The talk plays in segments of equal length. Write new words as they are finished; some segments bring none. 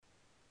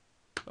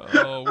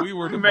Oh, we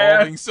were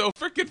devolving so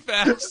freaking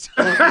fast.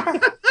 Yeah,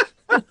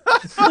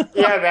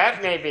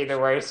 that may be the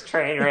worst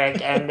train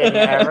wreck ending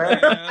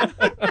ever.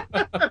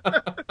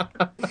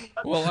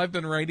 Well, I've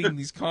been writing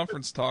these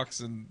conference talks,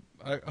 and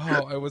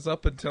I was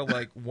up until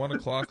like 1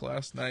 o'clock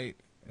last night,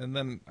 and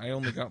then I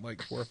only got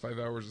like 4 or 5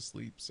 hours of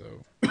sleep.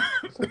 So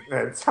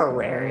That's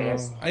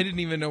hilarious. I didn't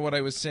even know what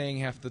I was saying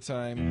half the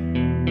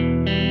time.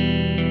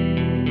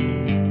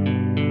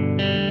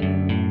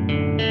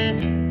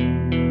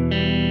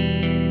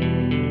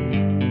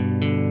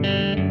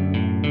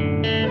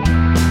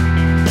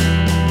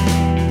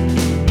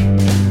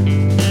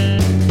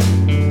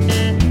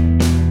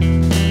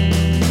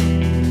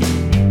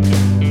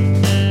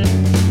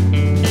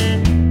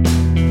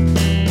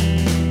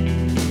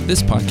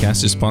 This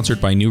podcast is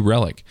sponsored by New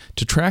Relic.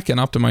 To track and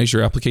optimize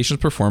your application's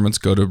performance,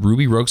 go to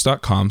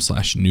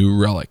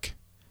rubyrogues.com/New Relic.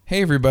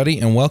 Hey everybody,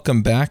 and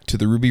welcome back to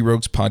the Ruby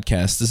Rogues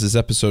podcast. This is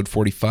episode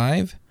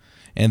 45,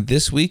 and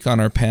this week on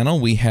our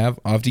panel we have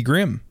Avdi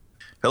Grimm.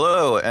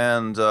 Hello,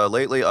 and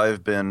lately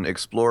I've been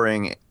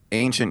exploring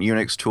ancient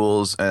Unix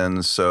tools,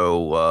 and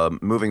so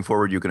moving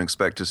forward you can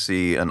expect to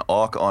see an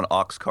awk on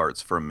ox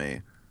carts from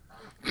me.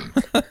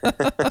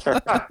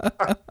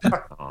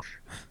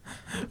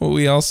 Well,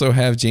 we also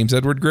have James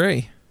Edward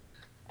Gray.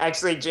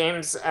 Actually,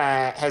 James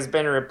has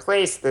been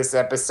replaced this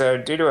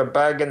episode due to a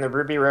bug in the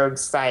Ruby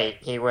Rogues site.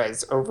 He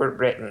was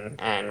overwritten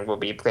and will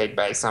be played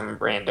by some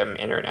random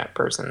internet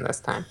person this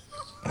time.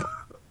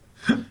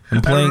 I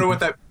don't know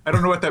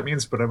what that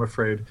means, but I'm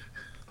afraid.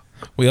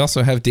 We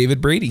also have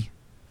David Brady.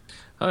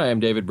 Hi,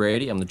 I'm David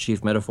Brady. I'm the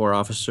Chief Metaphor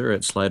Officer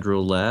at Slide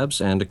Rule Labs,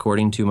 and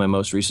according to my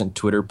most recent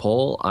Twitter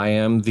poll, I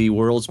am the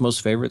world's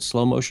most favorite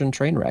slow-motion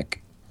train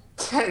wreck.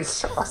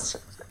 That's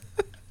awesome.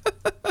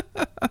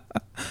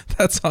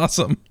 That's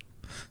awesome.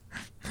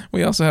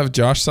 We also have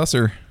Josh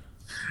Susser.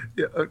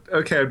 Yeah,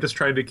 okay, I'm just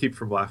trying to keep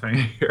from laughing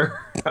here.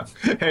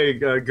 Hey,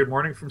 good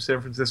morning from San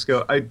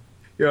Francisco. I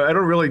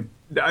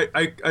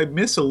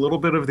miss a little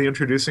bit of the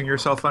introducing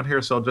yourself on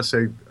here, so I'll just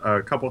say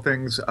a couple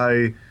things.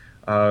 I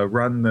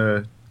run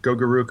the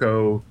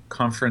Gogaruko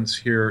conference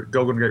here,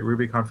 Go and Get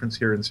Ruby conference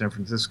here in San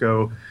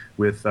Francisco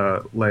with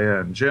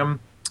Leia and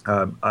Jim.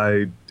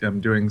 I am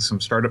doing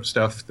some startup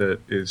stuff that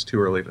is too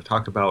early to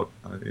talk about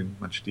in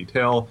much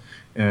detail.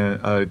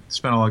 And I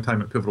spent a long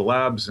time at Pivotal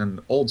Labs and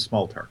old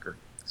Smalltalker.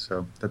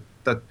 So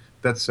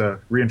that's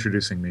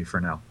reintroducing me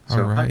for now.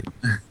 So, all right.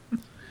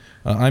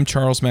 I'm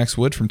Charles Max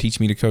Wood from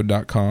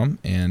teachmetocode.com,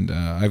 and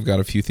I've got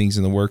a few things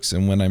in the works,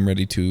 and when I'm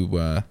ready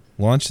to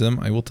launch them,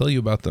 I will tell you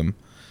about them.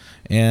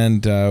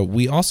 And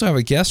we also have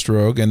a guest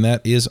rogue, and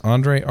that is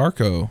Andre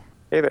Arko.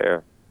 Hey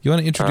there. You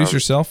want to introduce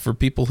yourself for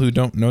people who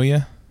don't know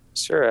you?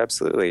 Sure,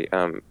 absolutely.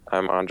 I'm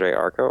Andre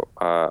Arko,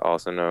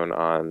 also known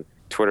on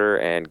Twitter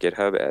and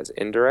GitHub as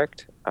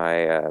Indirect.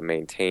 I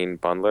maintain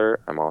Bundler.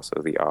 I'm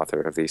also the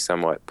author of the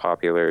somewhat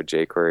popular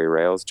jQuery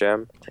Rails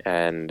gem.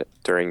 And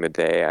during the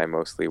day, I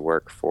mostly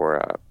work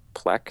for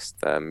Plex,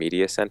 the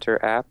Media Center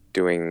app,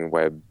 doing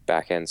web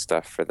backend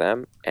stuff for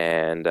them.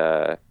 And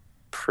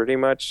pretty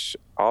much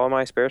all of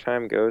my spare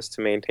time goes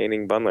to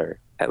maintaining Bundler,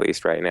 at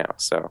least right now.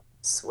 So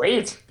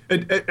Sweet.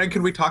 And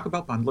can we talk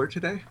about Bundler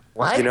today?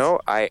 What? You know,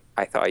 I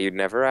thought you'd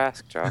never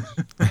ask, Josh.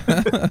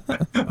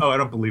 Oh, I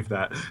don't believe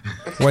that.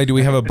 Why, do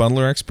we have a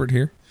Bundler expert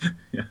here?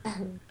 Yeah.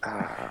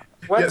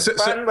 What's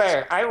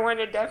Bundler? I want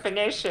a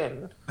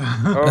definition.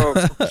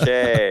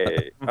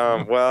 Okay.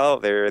 Well,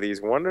 there are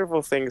these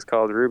wonderful things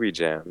called Ruby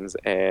gems,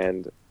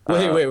 and...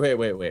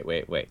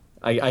 Wait.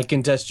 I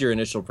contest your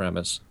initial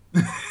premise.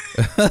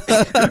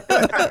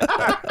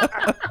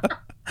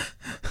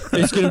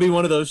 It's going to be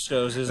one of those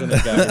shows, isn't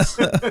it, guys?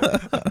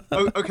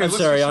 Okay, I'm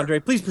sorry, Andre.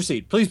 Please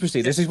proceed.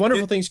 There's these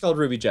wonderful things called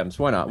Ruby gems.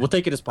 Why not? We'll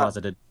take it as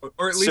posited.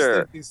 Or at least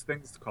Sure. these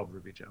things called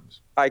Ruby gems.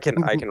 I can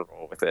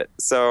roll with it.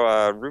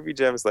 So Ruby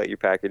gems let you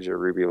package your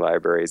Ruby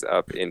libraries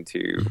up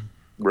into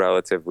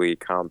relatively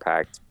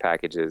compact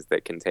packages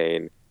that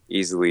contain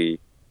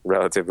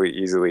relatively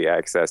easily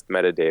accessed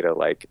metadata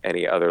like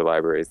any other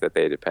libraries that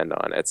they depend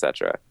on,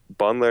 etc.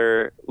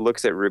 Bundler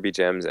looks at Ruby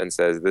gems and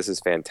says, this is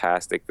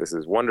fantastic, this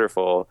is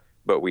wonderful,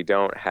 but we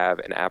don't have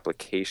an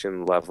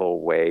application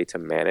level way to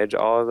manage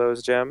all of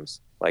those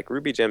gems. Like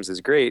Ruby gems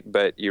is great,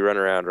 but you run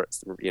around,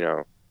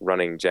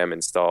 running gem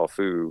install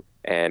foo,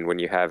 and when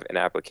you have an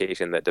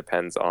application that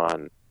depends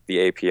on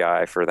the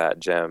API for that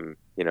gem,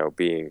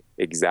 being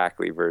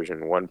exactly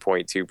version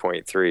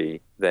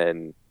 1.2.3,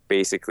 then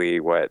basically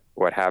what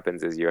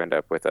happens is you end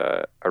up with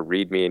a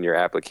README in your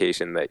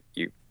application that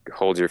you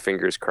hold your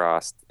fingers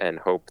crossed and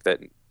hope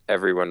that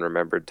everyone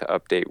remembered to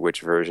update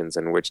which versions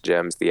and which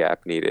gems the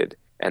app needed.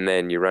 And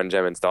then you run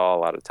gem install a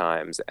lot of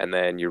times, and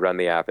then you run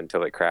the app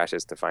until it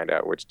crashes to find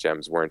out which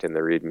gems weren't in the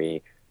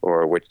README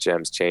or which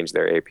gems changed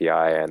their API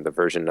and the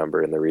version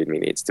number in the README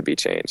needs to be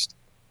changed.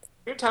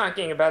 You're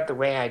talking about the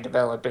way I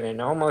develop in an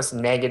almost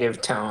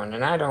negative tone,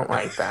 and I don't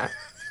like that.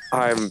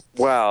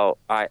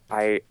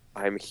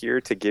 I'm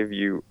here to give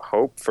you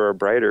hope for a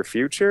brighter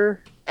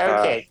future.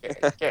 Okay,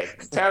 good.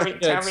 Tell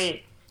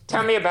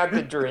Tell me about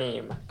the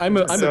dream. I'm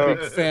a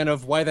big fan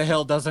of why the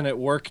hell doesn't it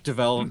work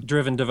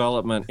driven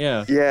development.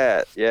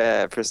 Yeah.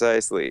 Yeah,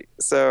 precisely.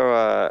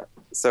 So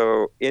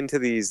into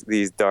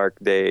these dark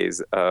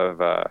days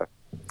of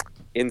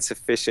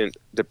insufficient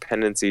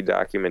dependency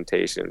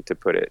documentation, to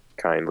put it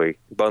kindly,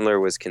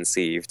 Bundler was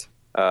conceived.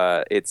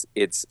 Its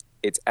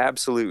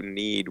absolute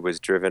need was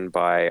driven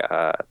by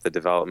the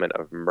development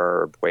of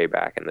MERB way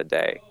back in the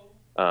day,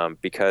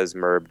 because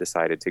MERB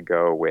decided to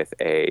go with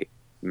a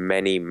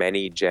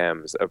many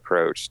gems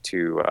approach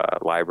to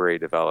library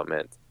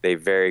development. They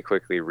very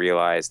quickly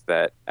realized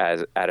that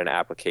at an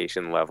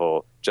application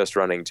level, just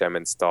running gem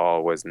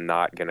install was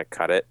not going to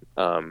cut it.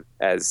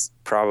 As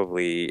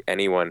probably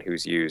anyone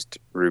who's used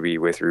Ruby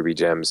with Ruby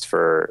gems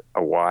for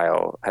a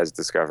while has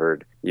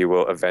discovered, you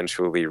will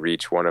eventually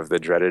reach one of the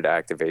dreaded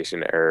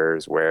activation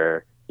errors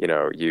where,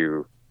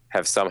 you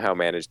have somehow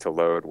managed to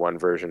load one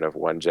version of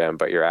one gem,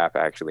 but your app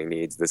actually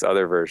needs this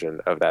other version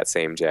of that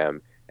same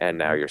gem, and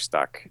now you're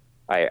stuck.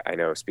 I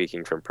know,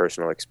 speaking from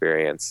personal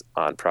experience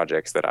on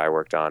projects that I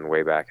worked on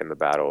way back in the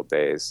bad old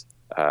days.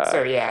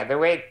 So yeah, the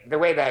way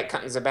that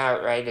comes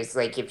about, right, is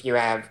like if you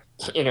have,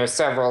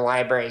 several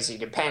libraries you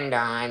depend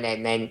on,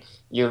 and then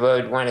you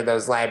load one of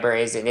those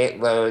libraries and it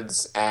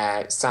loads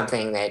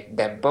something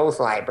that both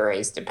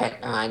libraries depend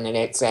on, and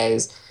it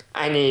says,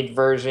 I need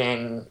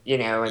version,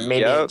 and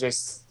maybe it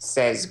just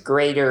says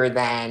greater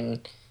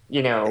than,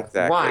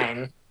 Exactly.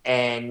 1.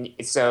 And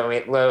so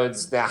it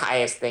loads the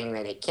highest thing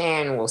that it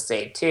can, we'll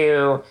say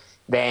 2.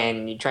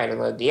 Then you try to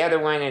load the other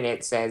one and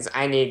it says,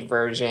 I need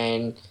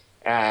version,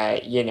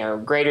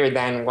 greater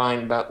than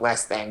 1 but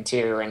less than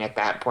 2. And at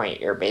that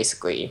point, you're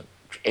basically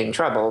in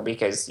trouble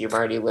because you've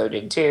already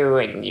loaded 2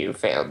 and you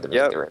failed to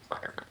meet the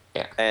requirement.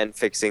 Yeah. And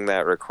fixing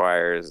that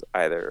requires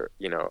either,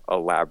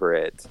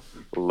 elaborate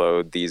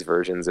load these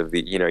versions of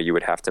the, you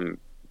would have to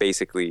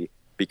basically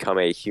become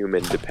a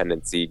human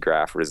dependency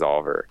graph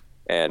resolver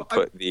and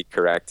put the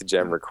correct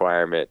gem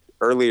requirement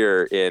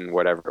earlier in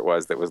whatever it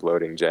was that was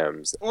loading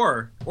gems.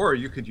 Or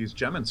you could use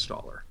Gem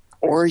Installer.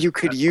 Or you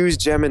could use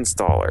Gem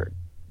Installer,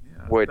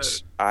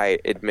 which I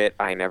admit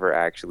I never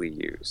actually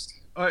used.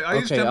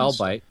 I'll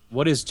bite.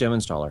 What is Gem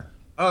Installer?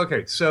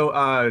 Okay, so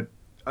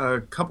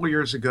a couple of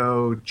years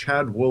ago,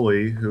 Chad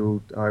Woolley,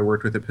 who I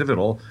worked with at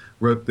Pivotal,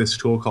 wrote this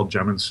tool called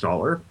Gem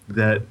Installer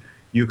that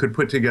you could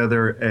put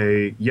together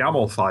a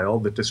YAML file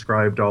that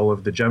described all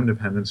of the gem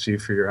dependency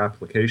for your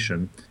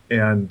application,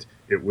 and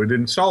it would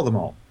install them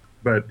all.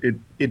 But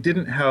it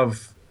didn't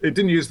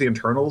use the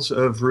internals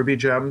of Ruby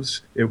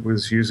gems. It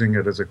was using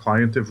it as a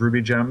client of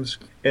Ruby gems.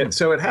 And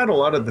so it had a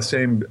lot of the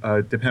same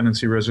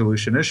dependency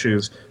resolution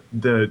issues.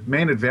 The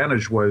main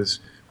advantage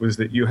was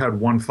that you had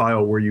one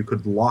file where you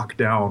could lock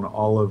down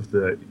all of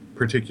the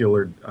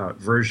particular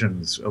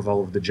versions of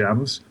all of the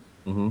gems.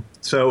 Mm-hmm.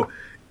 So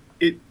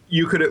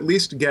you could at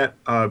least get,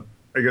 an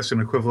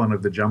equivalent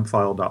of the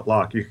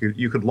gemfile.lock.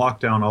 You could lock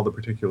down all the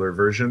particular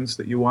versions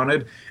that you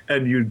wanted,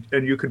 and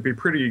you could be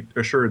pretty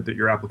assured that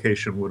your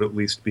application would at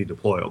least be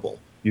deployable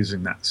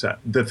using that set.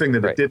 The thing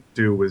that it did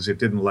do was it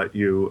didn't let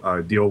you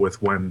deal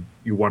with when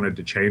you wanted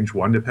to change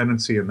one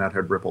dependency, and that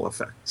had ripple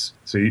effects.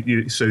 So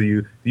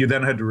you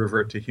then had to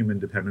revert to human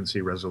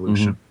dependency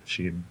resolution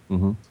machine.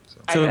 Mm-hmm.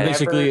 So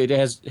basically, it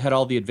had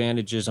all the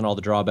advantages and all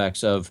the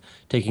drawbacks of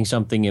taking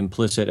something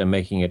implicit and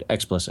making it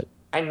explicit.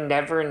 I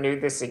never knew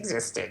this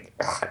existed.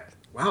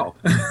 Wow.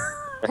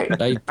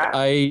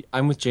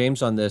 I'm with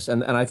James on this,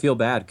 and I feel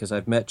bad because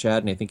I've met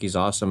Chad and I think he's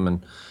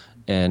awesome,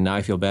 and now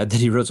I feel bad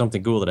that he wrote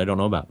something cool that I don't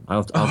know about.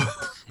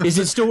 Is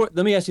it still?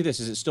 Let me ask you this: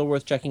 is it still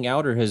worth checking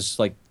out, or has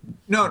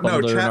no?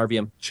 Bundler and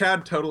RVM?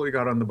 Chad totally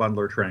got on the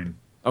Bundler train.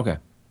 Okay.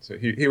 So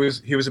he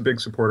was a big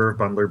supporter of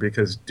Bundler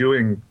because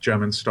doing Gem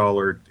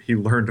Installer, he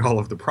learned all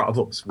of the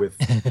problems with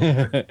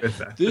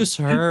that. This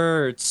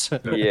hurts.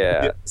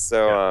 Yeah.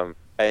 So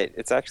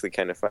it's actually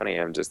kind of funny.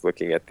 I'm just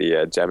looking at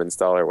the Gem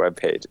Installer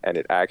webpage, and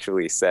it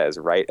actually says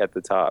right at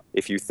the top,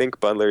 if you think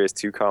Bundler is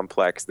too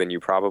complex, then you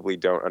probably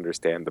don't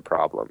understand the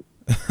problem.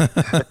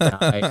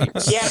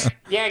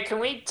 Yeah. Can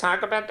we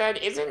talk about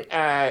that? Isn't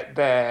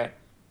the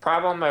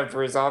problem of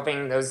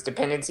resolving those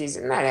dependencies,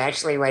 isn't that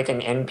actually like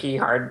an NP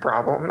hard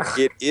problem?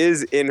 It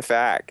is, in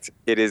fact.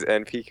 It is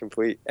NP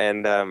complete,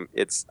 and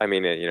it's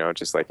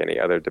just like any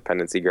other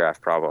dependency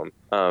graph problem.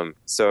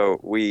 So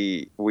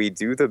we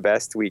do the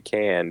best we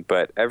can,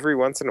 but every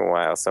once in a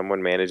while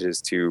someone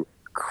manages to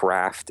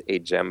craft a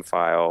gem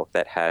file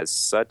that has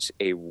such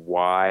a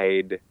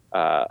wide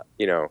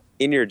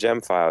in your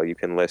gem file you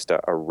can list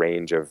a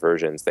range of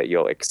versions that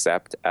you'll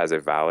accept as a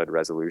valid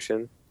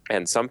resolution.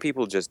 And some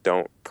people just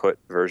don't put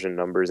version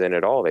numbers in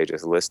at all. They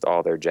just list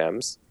all their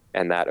gems.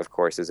 And that, of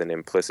course, is an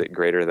implicit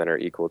greater than or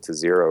equal to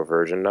 0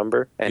 version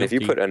number. And if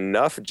you put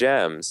enough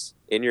gems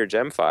in your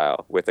gem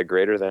file with a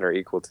greater than or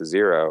equal to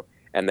 0,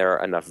 and there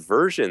are enough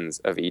versions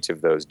of each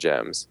of those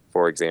gems,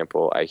 for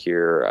example, I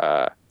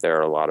hear there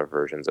are a lot of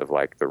versions of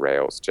like the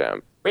Rails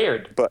gem.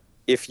 Weird. But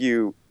if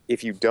you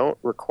if you don't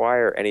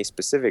require any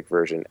specific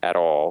version at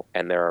all,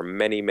 and there are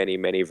many, many,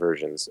 many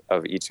versions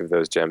of each of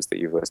those gems that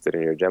you've listed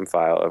in your gem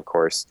file, of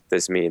course,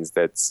 this means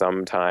that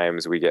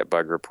sometimes we get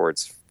bug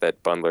reports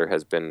that Bundler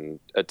has been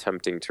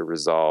attempting to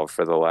resolve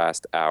for the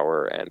last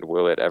hour, and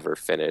will it ever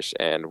finish,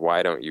 and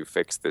why don't you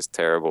fix this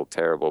terrible,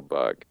 terrible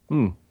bug?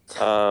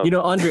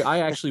 Andre, I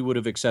actually would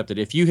have accepted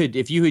if you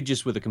had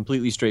just with a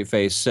completely straight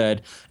face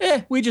said,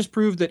 we just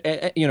proved that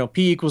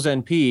P equals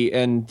NP,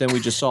 and then we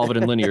just solve it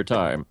in linear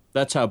time.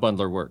 That's how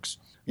Bundler works.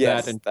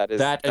 Yes,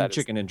 that and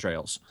chicken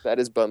entrails. That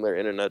is Bundler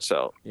in a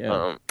nutshell.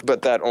 Yeah.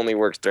 But that only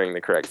works during the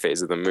correct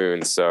phase of the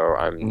moon, so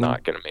I'm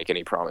not going to make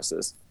any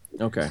promises.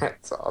 Okay.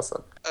 That's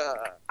awesome.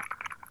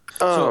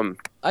 So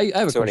I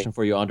have a question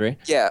for you, Andre.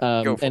 Yeah,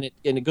 go for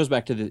it goes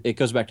back to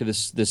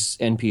this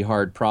NP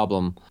hard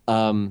problem.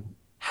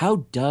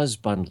 How does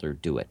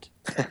Bundler do it?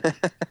 You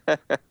got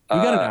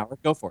an hour.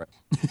 Go for it.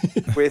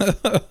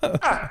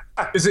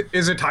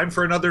 Is it time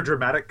for another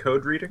dramatic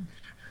code reading?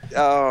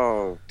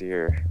 Oh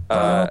dear.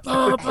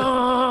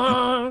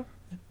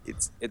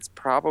 It's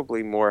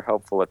probably more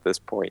helpful at this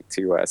point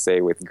to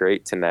say with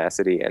great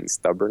tenacity and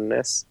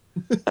stubbornness.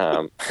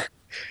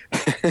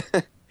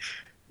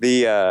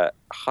 The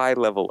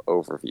high-level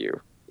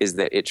overview is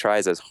that it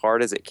tries as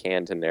hard as it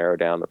can to narrow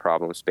down the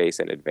problem space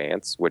in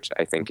advance, which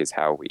I think is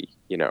how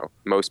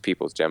most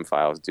people's gem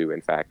files do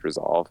in fact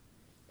resolve.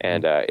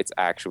 And it's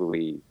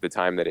actually the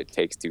time that it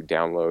takes to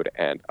download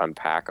and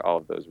unpack all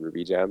of those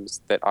Ruby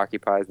gems that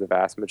occupies the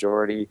vast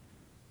majority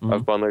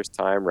of Bundler's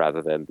time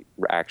rather than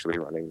actually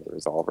running the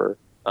resolver.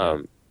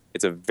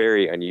 It's a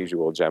very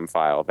unusual gem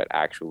file that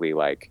actually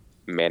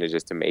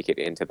manages to make it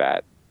into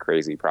that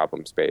crazy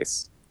problem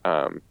space.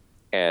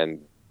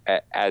 And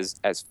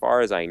as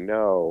far as I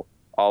know,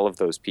 all of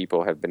those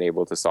people have been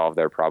able to solve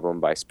their problem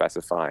by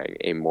specifying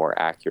a more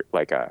accurate,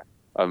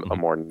 a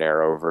more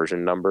narrow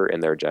version number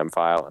in their gem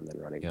file and then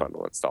running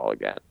bundle install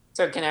again.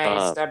 So can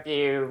I stop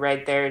you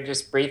right there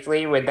just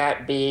briefly? Would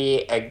that be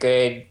a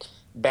good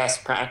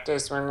best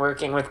practice when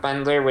working with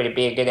Bundler? Would it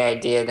be a good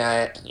idea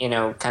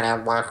to, kind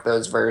of lock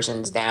those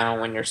versions down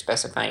when you're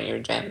specifying your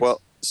gems?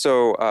 Well,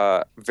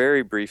 so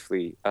very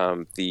briefly,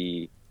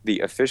 the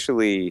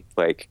officially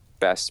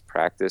best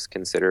practice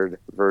considered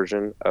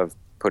version of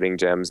putting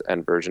gems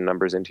and version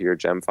numbers into your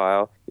gem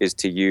file is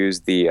to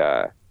use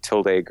the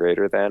tilde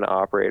greater than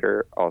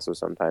operator, also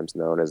sometimes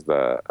known as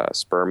the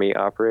spermy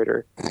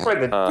operator. For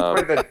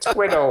the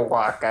twiddle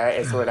waka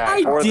is what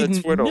I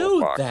didn't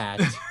know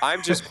that.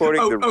 I'm just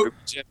quoting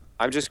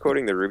I'm just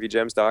quoting the Ruby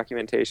Gems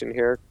documentation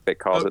here that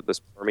calls it the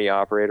spermy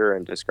operator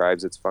and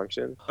describes its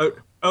function.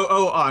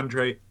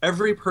 Andre,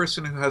 every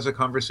person who has a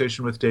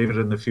conversation with David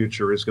in the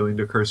future is going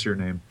to curse your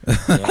name.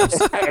 Yes,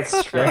 That's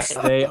right. yes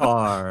they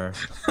are.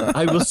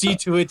 I will see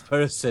to it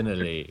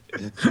personally.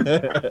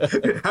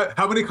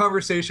 How many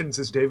conversations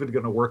is David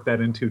going to work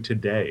that into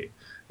today?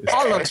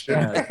 All of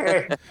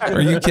them. Are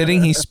you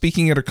kidding? He's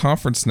speaking at a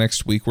conference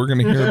next week. We're going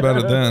to hear about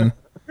it then.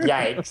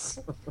 Yikes.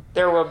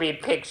 There will be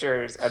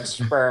pictures of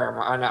sperm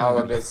on all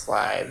of his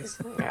slides.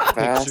 Yeah.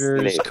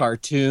 Pictures,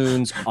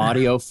 cartoons,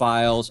 audio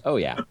files. Oh,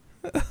 yeah.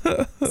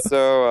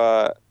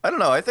 So, I don't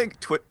know. I think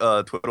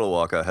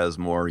Twiddlewalka has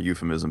more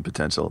euphemism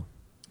potential.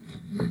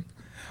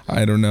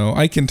 I don't know.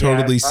 I can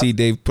totally see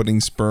Dave putting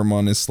sperm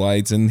on his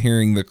slides and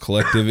hearing the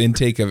collective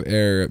intake of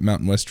air at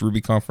Mountain West Ruby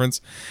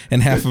Conference.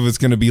 And half of it's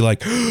going to be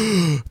like,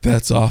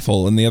 that's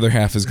awful. And the other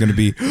half is going to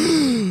be,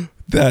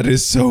 that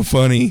is so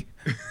funny.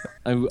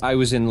 I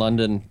was in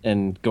London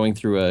and going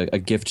through a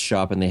gift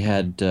shop, and they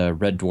had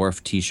Red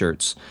Dwarf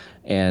T-shirts.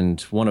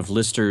 And one of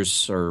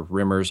Lister's or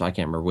Rimmer's, I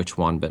can't remember which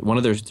one, but one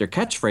of their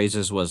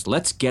catchphrases was,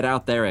 let's get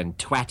out there and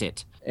twat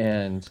it.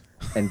 And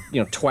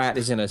twat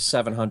is in a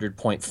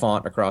 700-point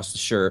font across the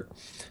shirt.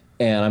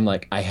 And I'm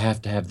like, I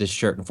have to have this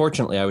shirt.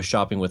 Unfortunately, I was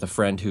shopping with a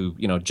friend who,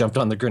 jumped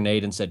on the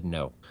grenade and said,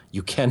 no,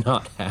 you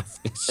cannot have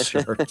this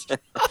shirt.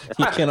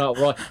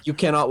 You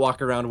cannot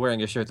walk around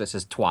wearing a shirt that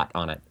says twat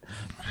on it.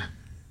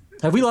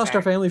 Have we lost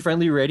our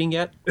family-friendly rating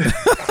yet?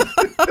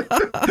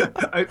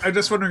 I'm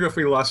just wondering if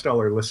we lost all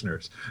our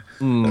listeners.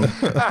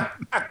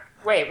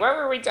 Wait, what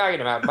were we talking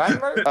about?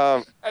 Bundler?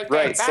 Okay,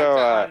 right. Back So,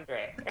 to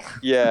Andre.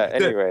 yeah.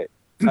 Anyway,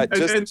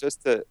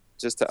 just to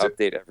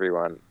update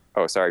everyone.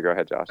 Oh, sorry. Go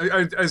ahead, Josh.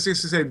 I was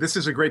just to say, this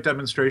is a great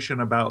demonstration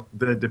about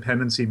the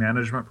dependency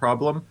management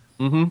problem.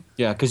 Mm-hmm.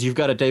 Yeah, because you've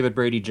got a David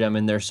Brady gem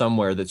in there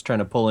somewhere that's trying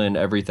to pull in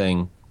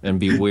everything and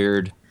be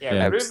weird.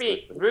 Yeah.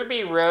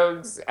 Ruby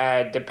Rogue's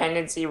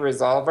dependency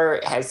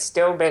resolver has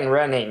still been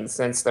running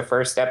since the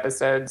first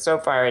episode. So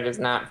far, it has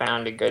not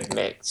found a good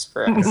mix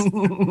for us.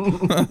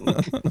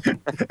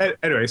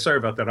 Anyway, sorry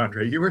about that,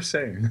 Andre. You were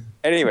saying.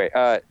 Anyway,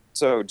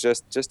 so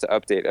just to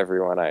update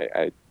everyone,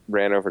 I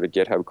ran over to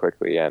GitHub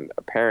quickly, and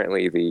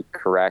apparently the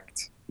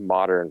correct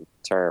modern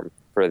term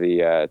for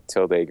the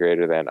tilde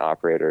greater than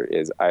operator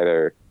is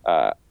either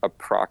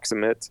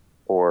approximate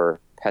or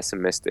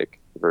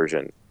pessimistic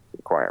version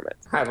requirement.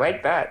 I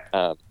like that.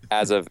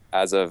 As of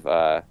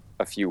a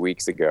few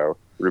weeks ago,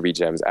 Ruby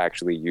Gems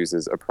actually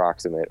uses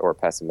approximate or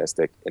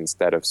pessimistic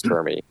instead of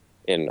spermy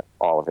in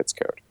all of its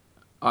code.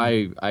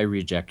 I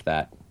reject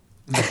that.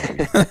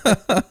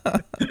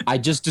 I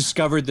just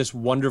discovered this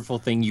wonderful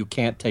thing. You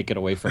can't take it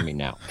away from me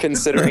now.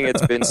 Considering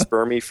it's been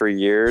spermy for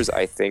years,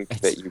 I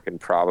think that you can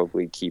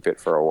probably keep it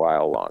for a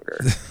while longer.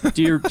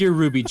 Dear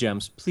Ruby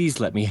Gems, please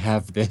let me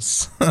have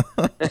this.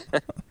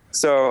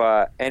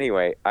 So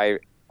anyway,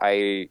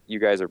 you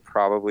guys are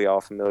probably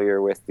all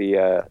familiar with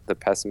the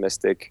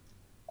pessimistic,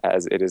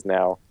 as it is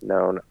now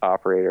known,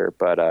 operator.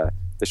 But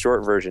the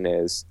short version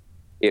is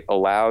it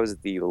allows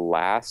the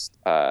last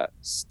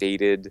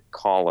stated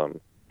column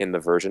in the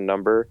version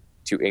number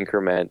to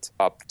increment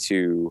up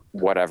to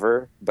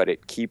whatever, but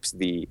it keeps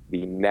the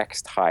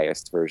next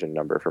highest version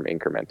number from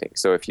incrementing.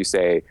 So if you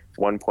say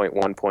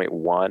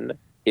 1.1.1,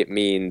 it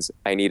means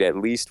I need at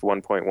least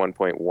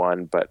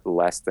 1.1.1, but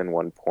less than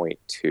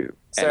 1.2.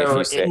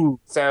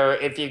 So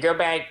if you go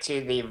back to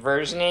the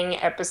versioning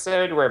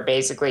episode where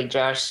basically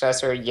Josh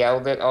Susser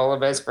yelled at all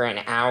of us for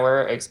an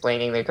hour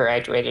explaining the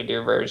correct way to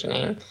do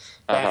versioning,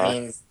 that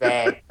means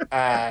that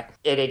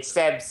it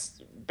accepts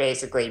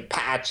basically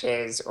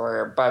patches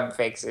or bug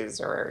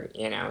fixes or,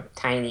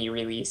 tiny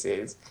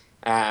releases.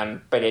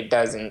 But it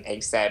doesn't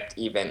accept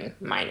even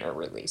minor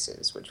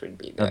releases, which would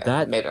be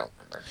the middle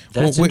number.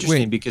 That's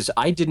interesting because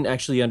I didn't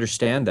actually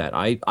understand that.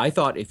 I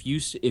thought if you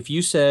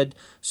said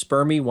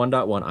Spermy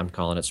 1.1, I'm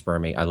calling it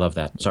Spermy. I love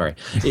that. Sorry.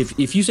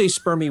 If you say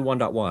Spermy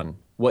 1.1,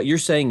 what you're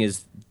saying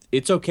is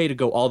it's okay to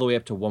go all the way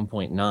up to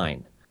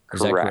 1.9. Is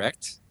that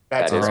correct?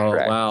 That is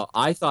correct. Wow.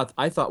 I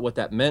thought what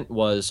that meant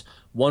was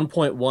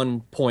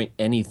 1.1 point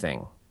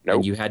anything. Nope.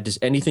 And you had just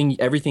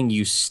everything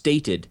you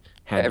stated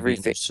had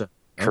everything. To be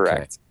Correct.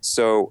 Okay.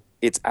 So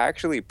it's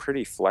actually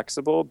pretty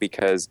flexible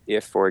because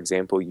if, for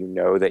example, you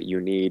know that you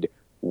need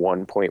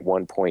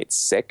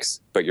 1.1.6,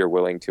 but you're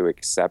willing to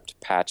accept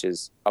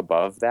patches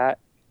above that,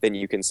 then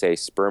you can say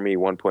Spermy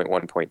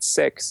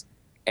 1.1.6,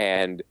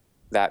 and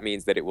that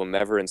means that it will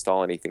never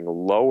install anything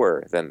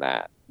lower than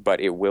that,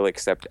 but it will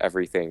accept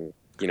everything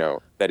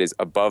that is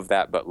above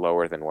that but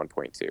lower than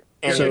 1.2.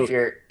 And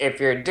if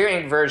you're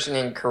doing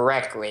versioning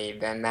correctly,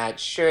 then that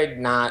should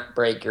not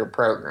break your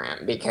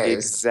program because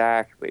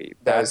exactly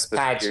those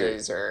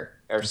patches are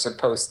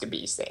supposed to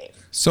be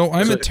safe. So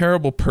I'm a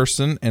terrible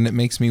person, and it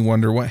makes me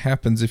wonder what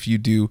happens if you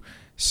do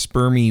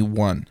Spermy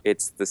 1.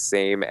 It's the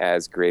same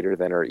as greater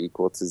than or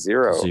equal to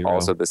 0.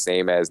 Also the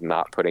same as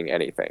not putting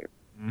anything.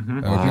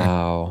 Mm-hmm. Okay.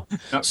 Wow.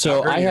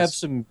 So I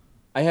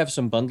have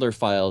some bundler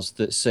files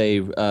that say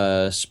Rails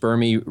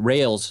Spermy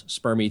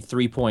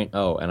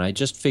 3.0, and I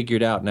just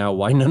figured out now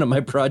why none of my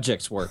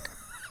projects work.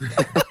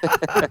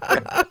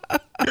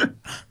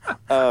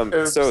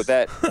 So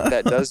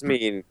that does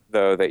mean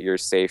though that you're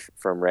safe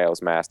from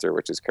Rails Master,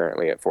 which is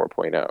currently at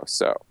 4.0.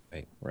 So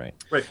right.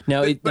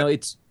 Now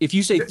it's if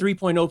you say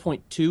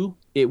 3.0.2,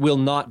 it will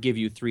not give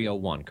you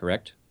 3.01,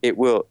 correct? It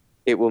will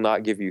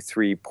not give you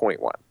 3.1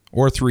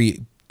 or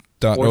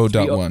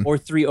 3.0.1 or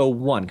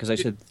 3.01 because I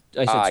said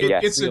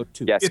yes.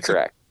 3.02. Yes,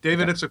 correct.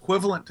 David, it's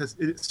equivalent to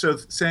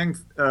saying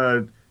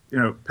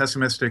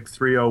pessimistic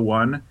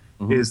 3.01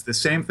 is the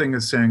same thing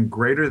as saying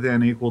greater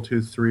than equal to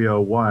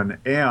 3.01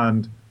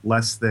 and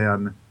less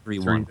than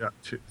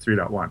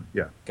 3.1.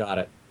 Yeah. Got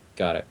it.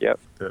 Yep.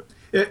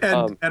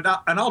 And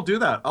I'll do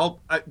that.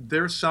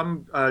 There's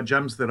some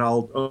gems that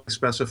I'll only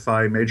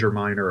specify major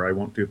minor. I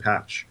won't do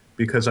patch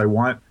because I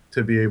want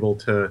to be able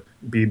to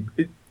be.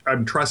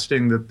 I'm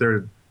trusting that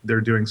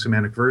they're doing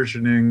semantic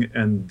versioning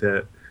and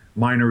that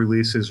minor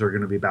releases are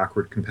going to be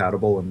backward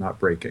compatible and not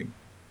breaking.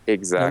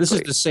 Exactly. Now, this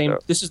is the same.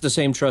 This is the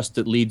same trust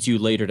that leads you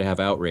later to have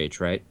outrage,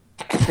 right?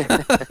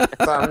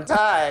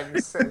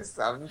 Sometimes.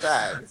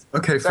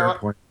 Okay, fair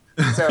point.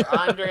 So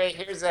Andre,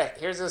 here's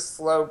a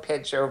slow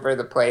pitch over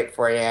the plate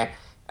for you.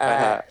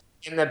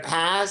 In the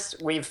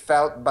past, we've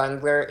felt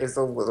Bundler is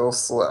a little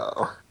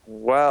slow.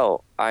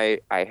 Well, I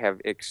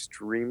have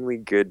extremely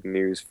good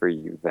news for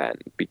you then,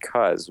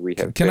 because we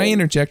have. Can I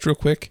interject real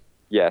quick?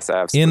 Yes,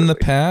 absolutely. In the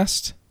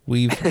past,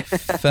 we've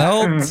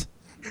felt.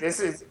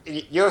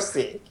 You'll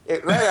see.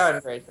 Let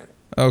Andre finish.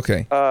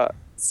 Okay.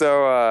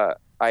 So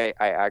I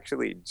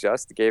actually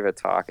just gave a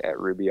talk at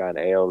Ruby on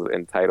Rails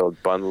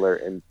entitled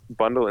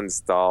 "Bundle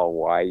Install: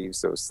 Why You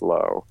So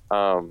Slow."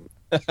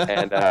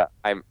 And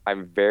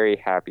I'm very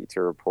happy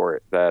to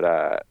report that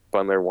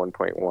Bundler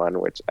 1.1,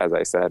 which, as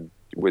I said,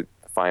 with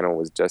final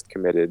was just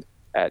committed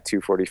at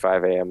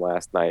 2:45 a.m.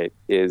 last night,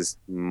 is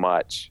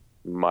much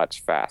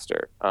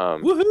faster.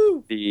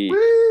 Woohoo!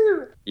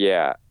 Woo!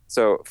 Yeah.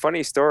 So,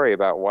 funny story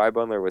about why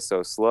Bundler was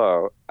so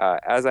slow.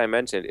 As I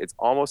mentioned, it's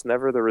almost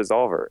never the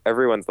resolver.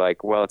 Everyone's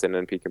like, well, it's an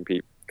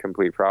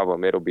NP-complete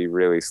problem. It'll be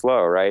really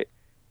slow, right?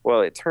 Well,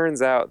 it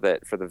turns out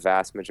that for the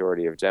vast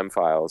majority of gem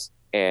files,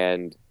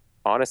 and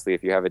honestly,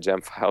 if you have a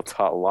gem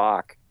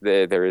file.lock,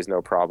 there is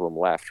no problem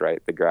left,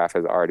 right? The graph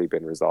has already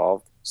been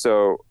resolved.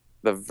 So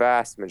the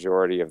vast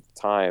majority of the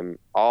time,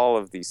 all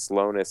of the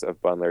slowness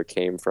of Bundler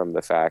came from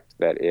the fact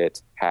that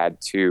it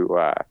had to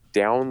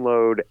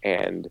download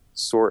and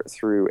sort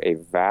through a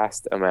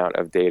vast amount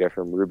of data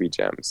from Ruby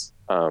gems.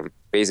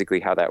 Basically,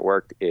 how that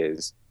worked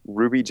is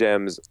Ruby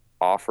gems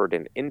offered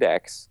an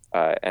index,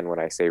 and when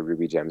I say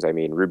Ruby Gems, I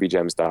mean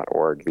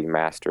rubygems.org, the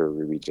master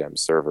Ruby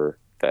Gems server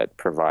that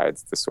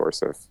provides the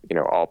source of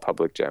all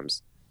public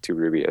gems to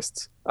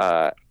Rubyists.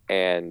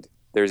 And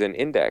there's an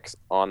index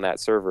on that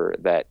server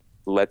that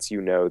lets you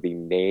know the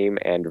name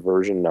and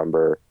version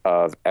number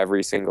of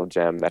every single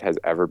gem that has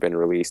ever been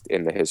released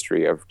in the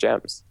history of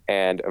gems.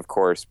 And of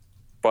course,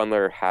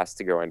 Bundler has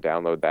to go and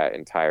download that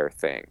entire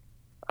thing.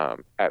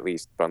 At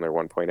least Bundler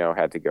 1.0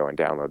 had to go and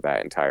download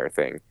that entire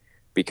thing,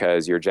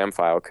 because your gem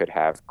file could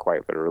have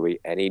quite literally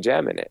any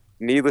gem in it.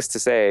 Needless to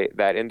say,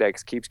 that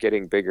index keeps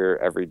getting bigger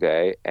every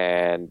day,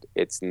 and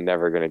it's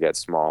never going to get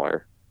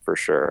smaller for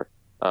sure.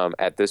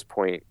 At this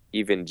point,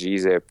 even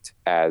gzipped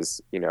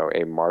as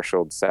a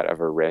marshaled set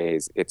of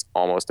arrays, it's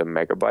almost a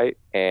megabyte,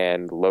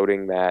 and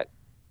loading that,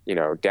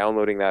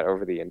 downloading that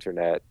over the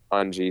internet,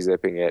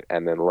 ungzipping it,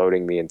 and then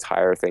loading the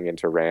entire thing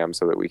into RAM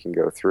so that we can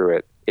go through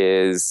it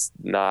is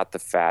not the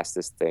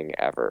fastest thing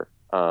ever.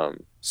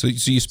 So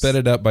you sped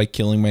it up by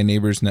killing my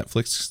neighbor's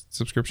Netflix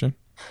subscription?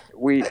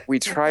 We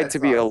tried to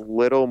be a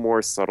little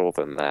more subtle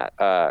than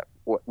that.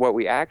 What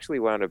we actually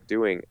wound up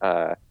doing,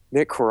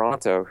 Nick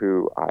Quaranto,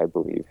 who I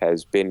believe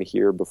has been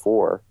here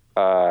before,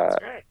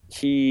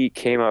 he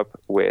came up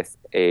with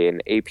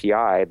an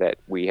API that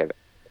we have,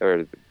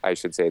 or I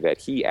should say that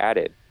he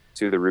added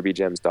to the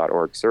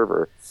rubygems.org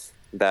server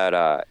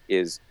that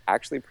is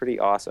actually pretty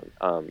awesome.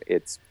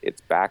 It's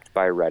backed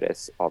by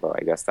Redis, although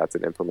I guess that's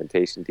an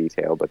implementation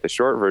detail. But the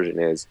short version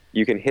is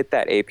you can hit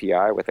that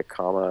API with a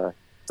comma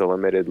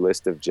delimited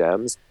list of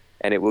gems,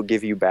 and it will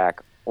give you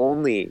back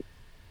only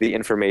the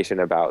information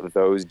about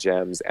those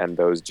gems and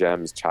those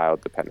gems'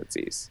 child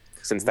dependencies.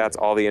 Since that's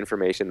all the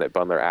information that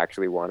Bundler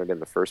actually wanted in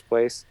the first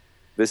place,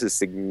 this is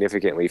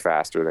significantly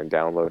faster than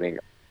downloading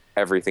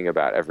everything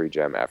about every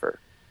gem ever.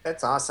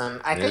 That's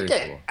awesome. I Very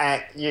think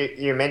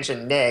you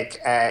mentioned Nick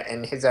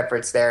and his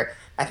efforts there.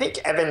 I think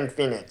Evan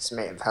Phoenix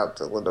may have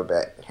helped a little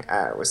bit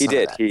with some of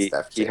that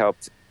stuff too.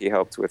 He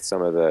helped with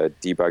some of the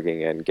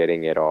debugging and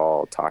getting it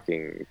all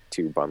talking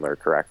to Bundler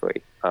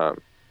correctly.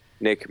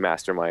 Nick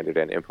masterminded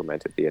and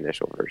implemented the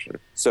initial version.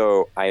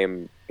 So I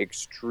am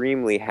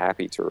extremely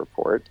happy to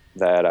report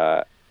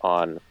that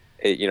on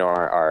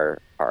our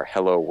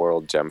Hello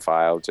World gem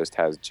file just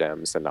has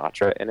gem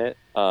Sinatra in it,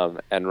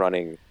 and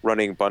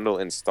running bundle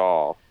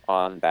install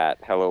on that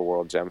Hello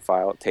World gem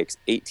file takes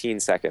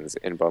 18 seconds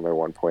in Bundler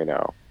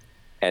 1.0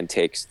 and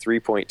takes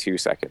 3.2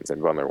 seconds in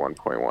Bundler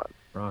 1.1.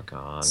 Rock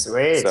on.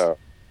 Sweet. So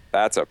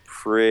that's a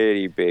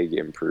pretty big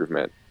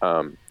improvement.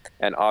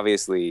 And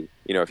obviously,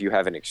 if you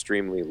have an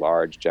extremely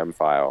large gem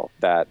file,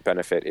 that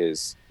benefit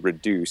is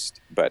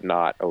reduced but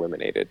not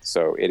eliminated.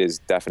 So it is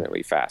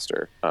definitely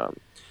faster.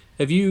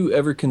 Have you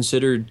ever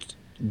considered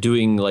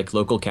doing like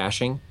local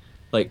caching?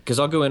 Like, because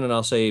I'll go in and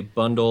I'll say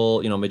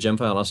bundle, my gem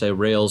file, and I'll say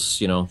Rails,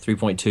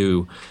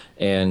 3.2,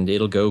 and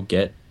it'll go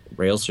get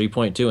Rails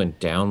 3.2 and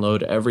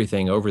download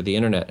everything over the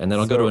internet. And then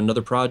I'll go to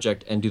another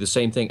project and do the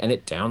same thing, and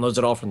it downloads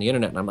it all from the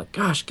internet. And I'm like,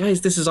 gosh,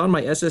 guys, this is on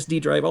my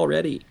SSD drive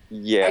already.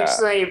 Yeah.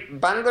 Actually,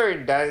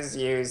 Bundler does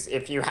use,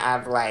 if you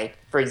have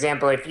for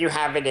example, if you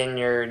have it in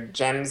your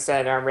gem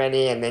set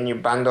already and then you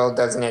bundle,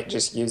 doesn't it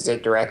just use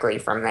it directly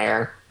from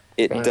there?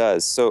 It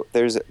does. So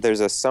there's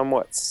a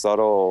somewhat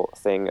subtle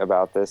thing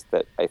about this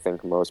that I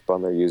think most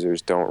Bundler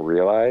users don't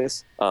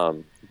realize.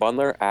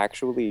 Bundler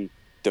actually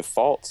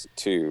defaults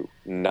to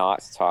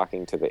not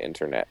talking to the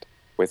internet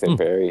with a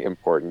very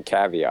important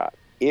caveat.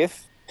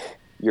 If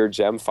your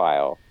gem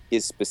file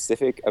is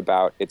specific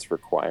about its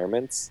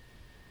requirements,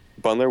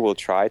 Bundler will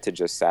try to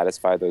just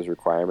satisfy those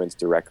requirements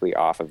directly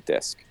off of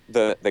disk.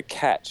 The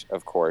catch,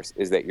 of course,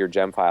 is that your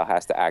gem file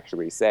has to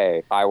actually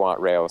say, I want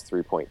Rails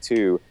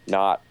 3.2,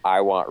 not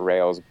I want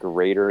Rails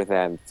greater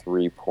than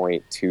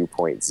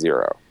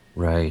 3.2.0.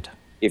 Right.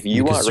 If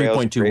you want Rails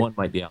 3.21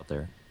 might be out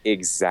there.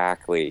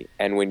 Exactly.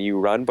 And when you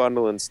run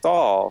bundle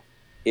install,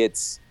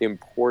 it's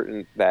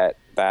important that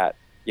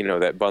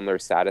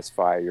Bundler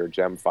satisfy your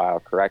gem file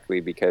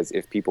correctly, because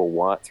if people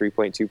want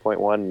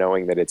 3.2.1,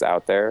 knowing that it's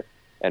out there,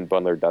 and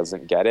Bundler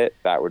doesn't get it,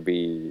 that would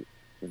be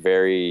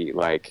very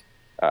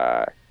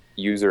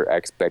user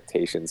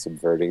expectation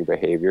subverting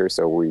behavior.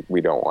 So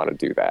we don't want to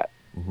do that.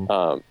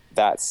 Mm-hmm.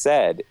 That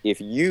said,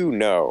 if you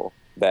know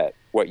that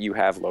what you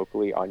have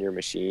locally on your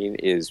machine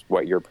is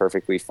what you're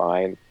perfectly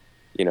fine,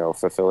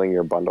 fulfilling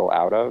your bundle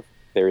out of,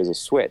 there is a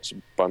switch,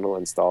 bundle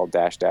install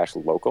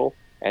 -- local,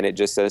 and it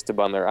just says to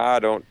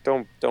Bundler,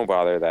 don't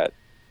bother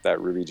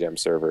that Ruby gem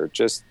server.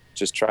 Just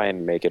try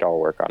and make it all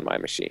work on my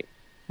machine.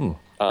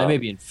 I may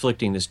be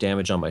inflicting this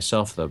damage on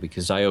myself, though,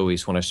 because I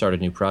always, when I start a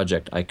new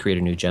project, I create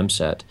a new gem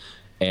set,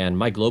 and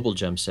my global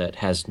gem set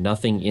has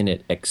nothing in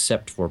it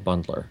except for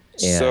Bundler.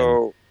 And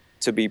so,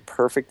 to be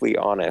perfectly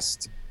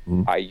honest,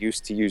 I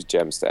used to use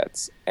gem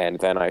sets, and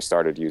then I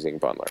started using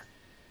Bundler.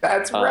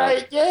 That's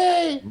right.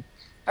 Yay!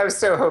 I was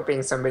so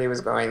hoping somebody was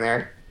going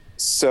there.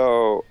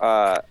 So,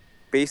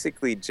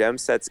 basically, gem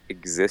sets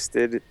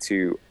existed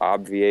to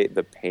obviate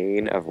the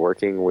pain of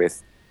working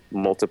with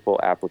multiple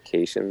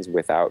applications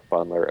without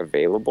Bundler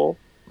available.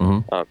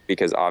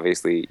 Because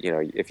obviously,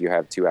 if you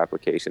have two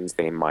applications,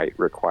 they might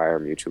require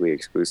mutually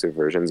exclusive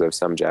versions of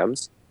some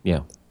gems.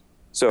 Yeah.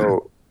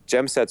 So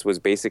gem sets was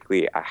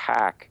basically a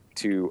hack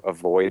to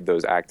avoid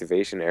those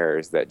activation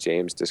errors that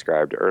James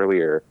described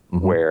earlier,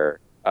 where,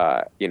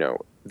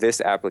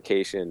 this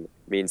application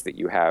means that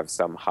you have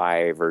some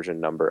high version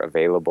number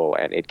available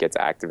and it gets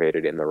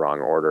activated in the wrong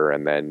order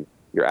and then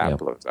your app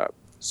blows up.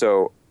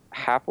 So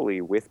happily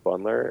with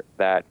Bundler,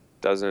 that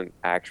doesn't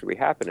actually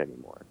happen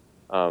anymore.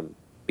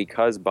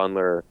 Because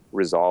Bundler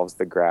resolves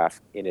the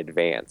graph in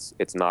advance,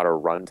 it's not a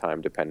runtime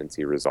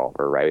dependency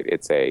resolver, right?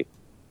 It's a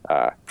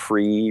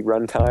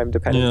pre-runtime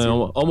dependency. Yeah,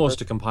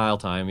 almost a compile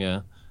time,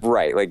 yeah.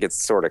 Right, like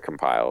it's sort of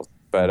compiled.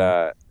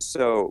 But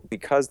so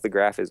because the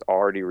graph is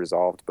already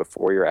resolved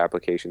before your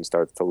application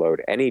starts to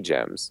load any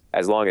gems,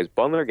 as long as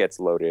Bundler gets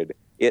loaded,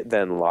 it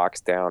then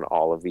locks down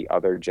all of the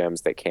other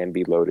gems that can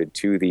be loaded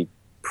to the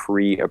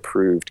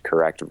pre-approved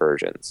correct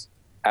versions.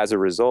 As a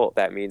result,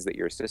 that means that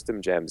your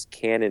system gems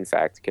can in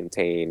fact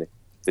contain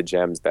the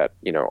gems that,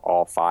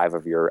 all 5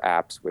 of your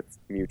apps with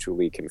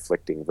mutually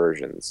conflicting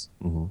versions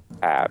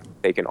have.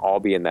 They can all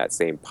be in that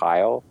same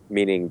pile,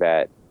 meaning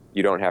that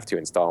you don't have to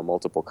install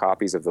multiple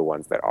copies of the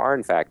ones that are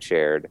in fact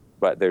shared,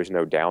 but there's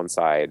no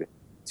downside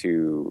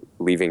to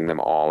leaving them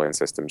all in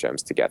system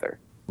gems together.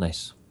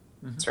 Nice.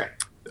 That's right.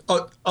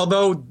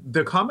 Although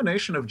the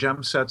combination of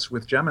gem sets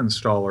with gem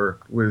installer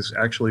was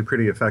actually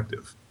pretty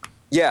effective.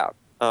 Yeah.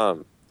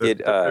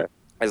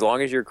 As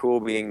long as you're cool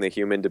being the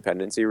human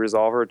dependency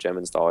resolver, gem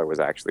installer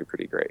was actually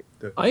pretty great.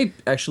 I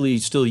actually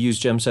still use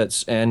gem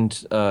sets and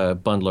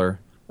Bundler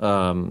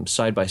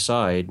side by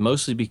side,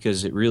 mostly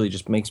because it really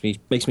just makes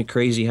me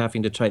crazy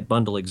having to type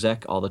bundle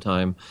exec all the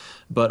time,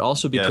 but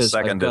also because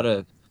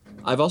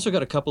I've also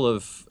got a couple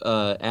of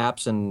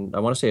apps, and I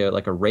want to say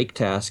like a rake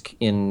task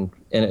and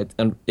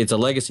it's a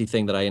legacy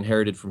thing that I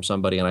inherited from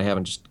somebody, and I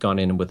haven't just gone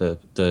in with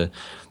the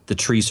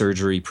tree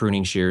surgery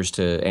pruning shears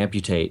to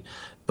amputate,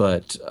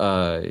 but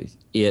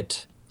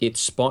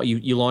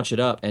you launch it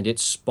up and it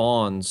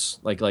spawns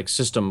like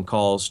system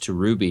calls to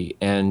Ruby,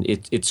 and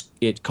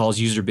it calls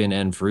user bin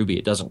env Ruby.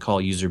 It doesn't call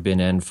user bin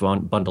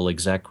env bundle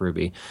exec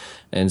Ruby,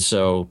 and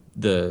so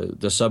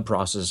the sub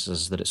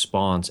processes that it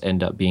spawns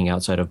end up being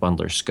outside of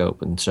Bundler's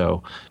scope, and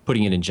so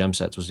putting it in gem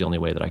sets was the only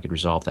way that I could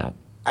resolve that.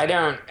 I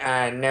don't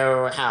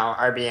know how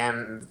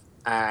RBM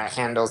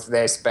handles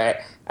this,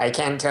 but I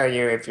can tell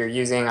you if you're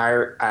using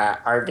our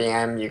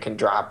RVM, you can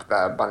drop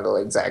the bundle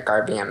exec.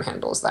 RVM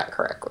handles that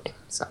correctly.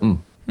 So.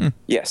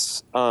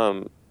 Yes.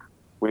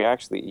 We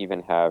actually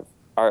even have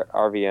our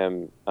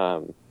RVM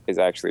is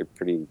actually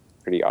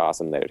pretty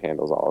awesome that it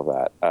handles all of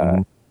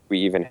that. We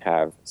even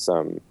have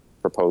some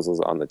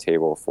proposals on the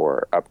table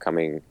for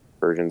upcoming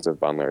versions of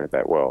Bundler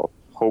that will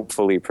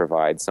hopefully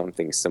provide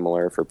something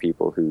similar for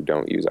people who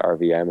don't use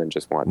RVM and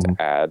just want to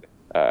add,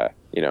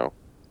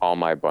 all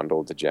my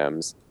bundled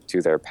gems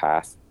to their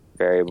path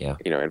variable,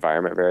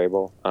 environment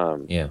variable.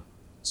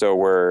 So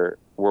we're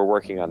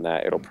working on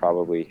that. It'll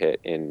probably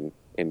hit in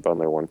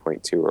Bundler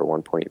 1.2 or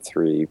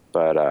 1.3,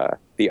 but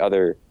the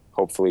other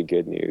hopefully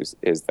good news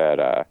is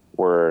that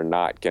we're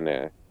not going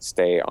to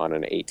stay on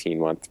an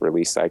 18-month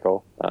release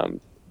cycle. Bundler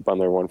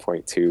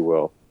 1.2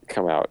 will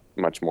come out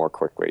much more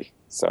quickly.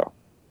 So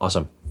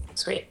awesome.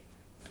 Sweet.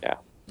 Yeah.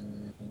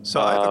 So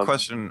I have a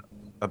question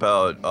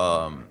about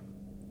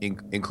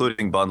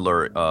including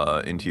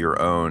Bundler into your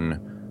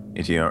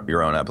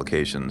own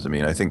applications. I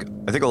mean, I think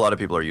a lot of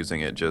people are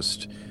using it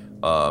just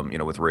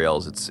with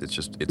Rails.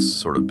 It's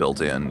sort of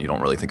built in. You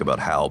don't really think about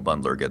how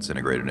Bundler gets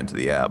integrated into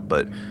the app.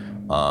 But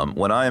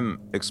when I'm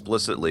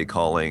explicitly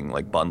calling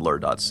like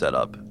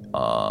bundler.setup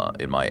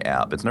in my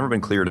app, it's never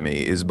been clear to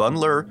me, is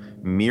Bundler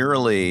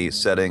merely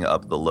setting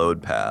up the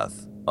load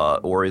path,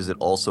 or is it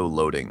also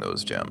loading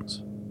those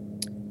gems?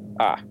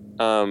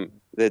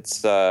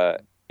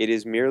 It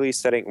is merely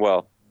setting,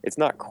 well, it's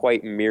not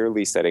quite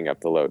merely setting up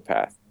the load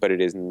path, but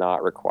it is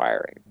not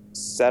requiring.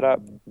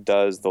 Setup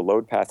does the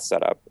load path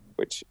setup,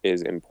 which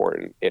is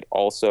important. It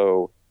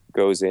also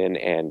goes in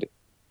and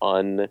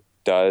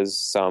undoes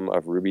some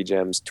of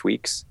RubyGem's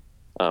tweaks.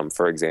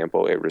 For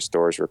example, it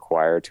restores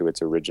require to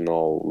its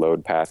original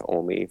load path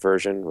only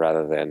version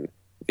rather than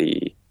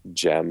the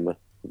gem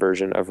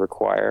version of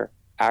require.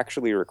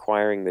 Actually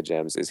requiring the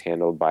gems is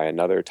handled by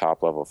another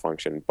top-level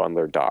function,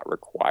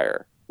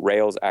 bundler.require.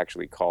 Rails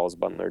actually calls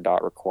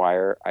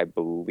bundler.require, I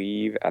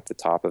believe, at the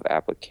top of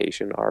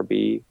application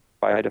RB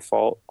by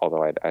default,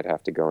 although I'd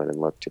have to go in and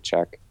look to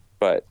check.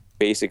 But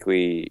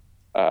basically,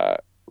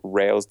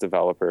 Rails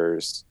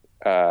developers,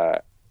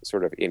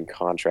 sort of in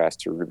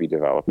contrast to Ruby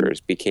developers,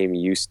 became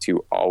used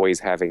to always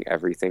having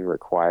everything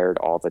required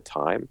all the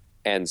time.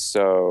 And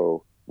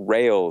so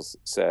Rails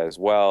says,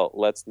 well,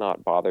 let's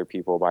not bother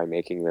people by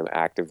making them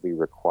actively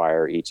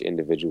require each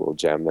individual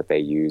gem that they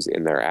use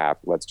in their app.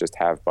 Let's just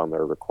have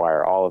Bundler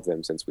require all of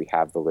them since we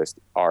have the list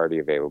already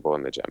available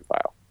in the gem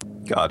file.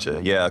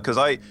 Gotcha. Yeah, because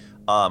I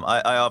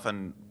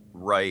often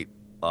write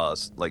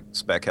like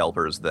spec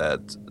helpers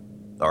that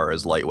are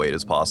as lightweight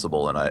as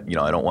possible, and I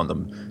don't want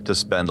them to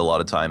spend a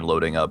lot of time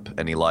loading up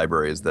any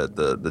libraries that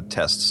the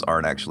tests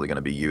aren't actually going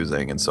to be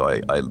using, and so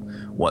I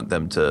want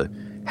them to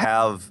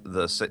have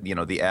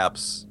the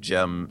app's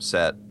gem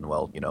set,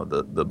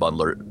 the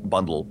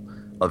bundle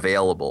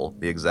available,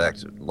 the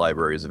exact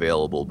library is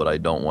available, but I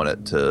don't want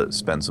it to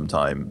spend some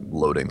time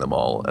loading them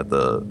all at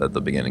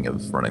the beginning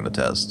of running the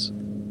tests.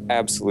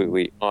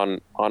 Absolutely.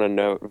 On a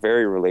note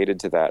very related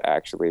to that,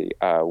 actually,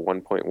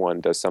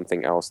 1.1 does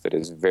something else that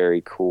is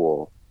very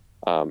cool,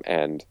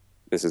 and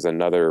this is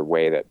another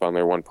way that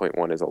Bundler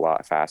 1.1 is a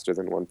lot faster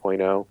than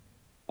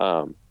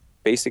 1.0.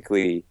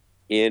 Basically,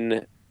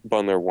 in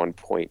Bundler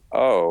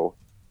 1.0,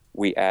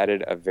 we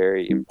added a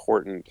very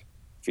important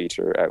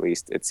feature, at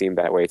least it seemed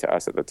that way to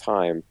us at the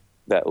time,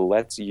 that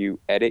lets you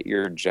edit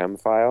your gem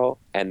file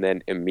and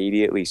then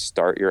immediately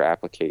start your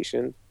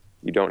application.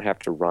 You don't have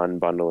to run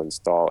bundle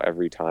install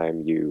every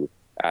time you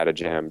add a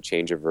gem,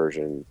 change a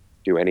version,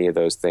 do any of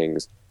those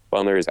things.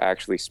 Bundler is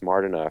actually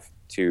smart enough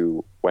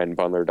to, when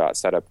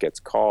bundler.setup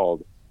gets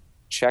called,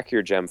 check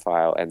your gem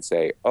file and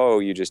say, oh,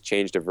 you just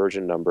changed a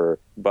version number,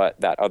 but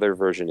that other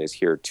version is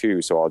here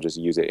too, so I'll just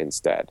use it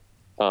instead.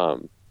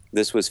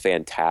 This was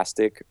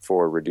fantastic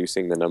for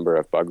reducing the number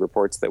of bug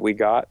reports that we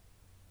got.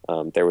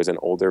 There was an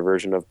older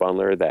version of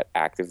Bundler that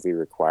actively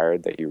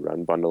required that you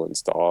run bundle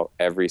install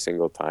every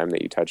single time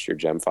that you touched your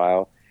gem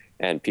file,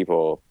 and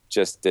people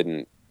just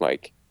didn't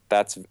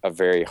that's a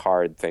very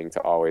hard thing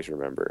to always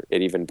remember.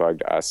 It even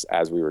bugged us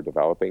as we were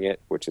developing it,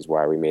 which is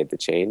why we made the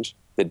change.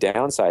 The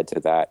downside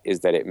to that is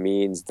that it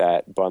means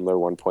that Bundler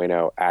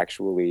 1.0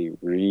 actually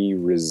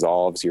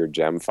re-resolves your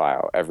gem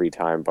file every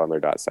time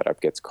bundler.setup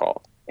gets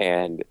called.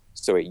 And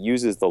so it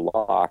uses the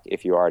lock,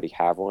 if you already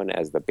have one,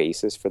 as the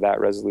basis for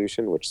that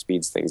resolution, which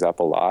speeds things up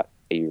a lot.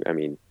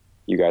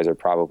 You guys are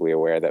probably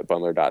aware that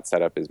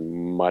bundler.setup is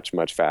much,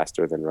 much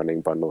faster than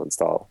running bundle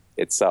install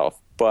itself.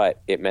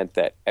 But it meant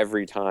that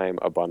every time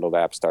a bundled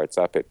app starts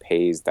up, it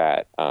pays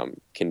that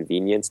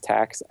convenience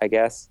tax, I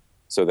guess,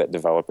 so that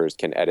developers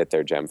can edit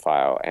their gem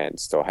file and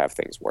still have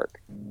things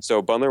work.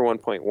 So Bundler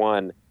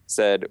 1.1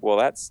 said, well,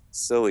 that's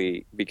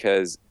silly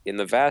because in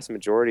the vast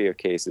majority of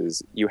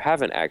cases, you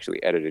haven't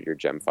actually edited your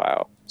gem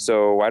file.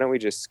 So why don't we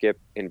just skip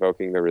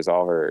invoking the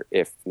resolver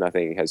if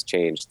nothing has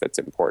changed that's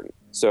important?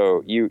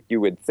 So you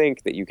would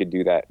think that you could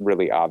do that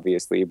really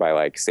obviously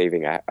by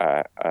saving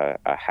a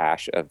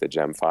hash of the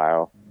gem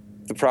file.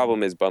 The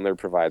problem is Bundler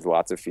provides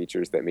lots of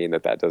features that mean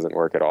that doesn't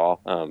work at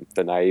all.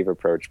 The naive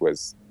approach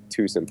was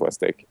too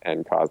simplistic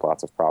and caused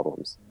lots of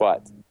problems.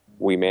 But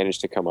we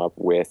managed to come up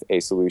with a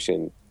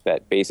solution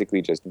that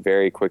basically just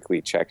very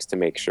quickly checks to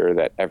make sure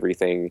that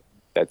everything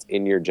that's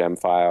in your gem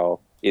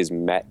file is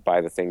met by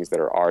the things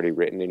that are already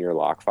written in your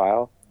lock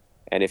file.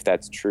 And if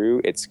that's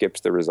true, it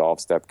skips the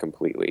resolve step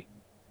completely.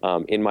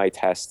 In my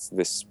tests,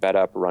 this sped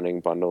up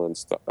running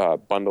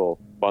bundler.setup,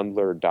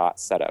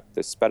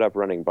 this sped up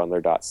running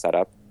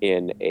bundler.setup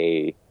in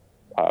a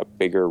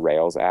bigger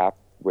Rails app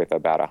with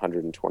about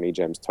 120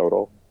 gems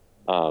total,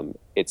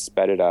 it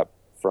sped it up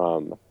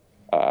from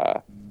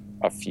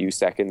a few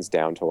seconds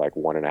down to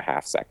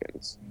 1.5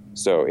 seconds.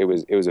 So it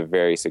was a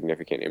very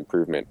significant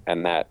improvement.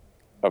 And that,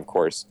 of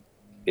course,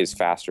 is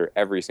faster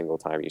every single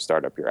time you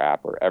start up your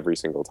app or every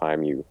single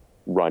time you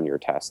run your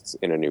tests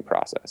in a new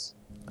process.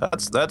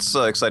 That's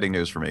exciting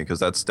news for me, because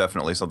that's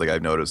definitely something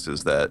I've noticed,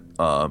 is that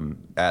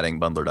adding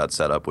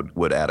bundler.setup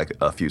would add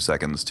a few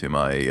seconds to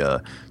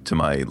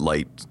my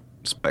light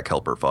spec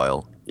helper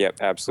file. Yep,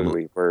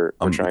 absolutely. We're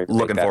trying to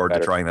looking forward to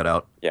trying that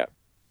out. Yeah.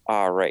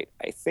 All right.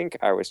 I think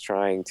I was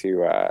trying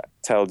to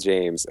tell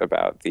James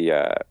about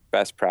the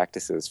best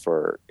practices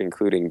for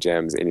including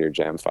gems in your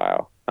gem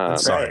file.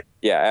 Sorry.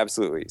 Yeah,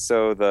 absolutely.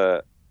 So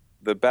the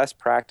best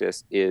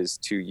practice is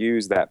to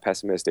use that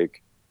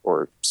pessimistic,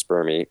 or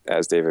spermy,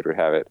 as David would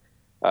have it,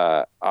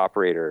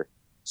 operator,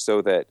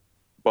 so that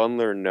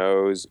Bundler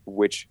knows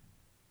which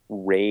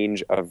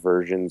range of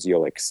versions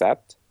you'll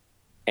accept,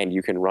 and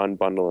you can run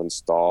bundle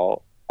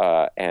install,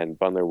 and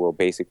Bundler will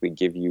basically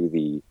give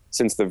you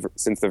since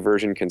the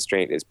version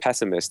constraint is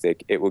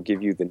pessimistic, it will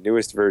give you the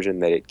newest version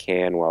that it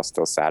can while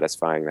still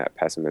satisfying that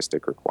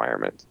pessimistic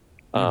requirement.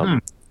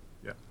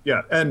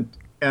 Yeah, and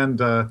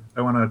I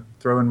want to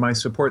throw in my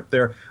support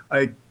there.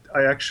 I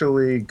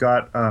actually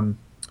got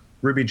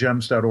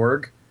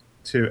rubygems.org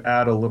to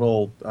add a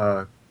little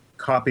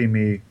copy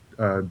me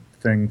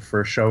thing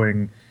for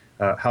showing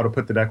how to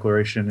put the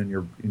declaration in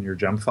your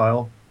gem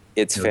file.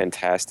 It's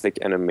fantastic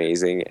and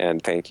amazing,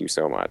 and thank you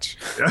so much.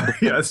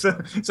 Yeah. So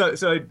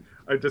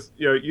I just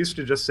it used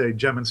to just say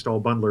gem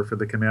install bundler for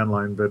the command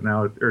line, but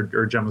now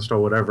or gem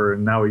install whatever,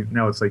 and now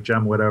it's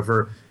gem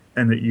whatever,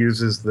 and it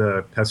uses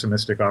the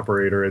pessimistic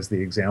operator as the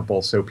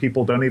example. So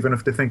people don't even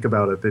have to think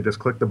about it; they just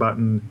click the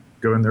button,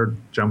 go in their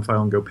gem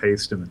file, and go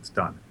paste, and it's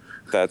done.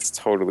 That's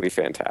totally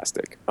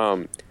fantastic.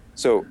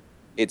 So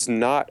it's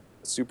not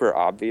super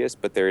obvious,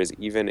 but there is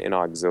even an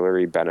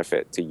auxiliary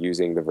benefit to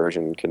using the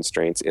version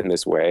constraints in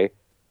this way.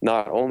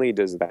 Not only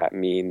does that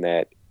mean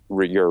that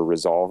your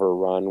resolver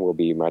run will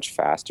be much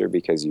faster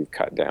because you've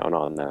cut down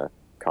on the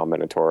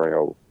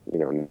combinatorial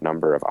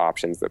number of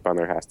options that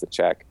bundler has to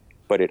check.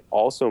 But it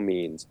also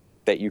means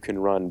that you can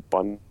run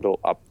bundle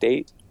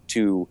update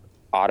to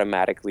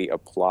automatically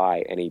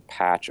apply any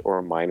patch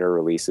or minor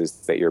releases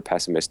that your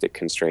pessimistic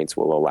constraints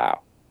will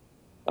allow.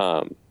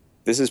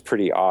 This is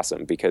pretty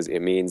awesome because it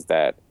means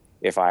that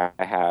if I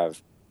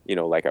have,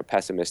 like a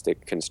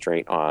pessimistic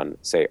constraint on,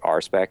 say,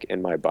 RSpec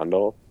in my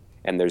bundle,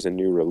 and there's a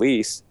new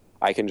release,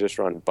 I can just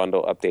run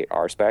bundle update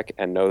RSpec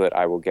and know that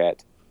I will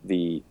get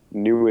the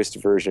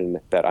newest version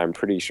that I'm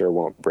pretty sure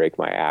won't break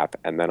my app,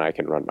 and then I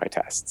can run my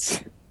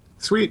tests.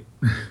 Sweet.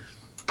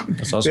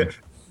 That's awesome.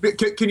 Yeah.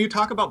 Can you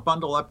talk about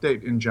bundle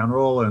update in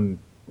general and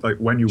like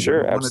when you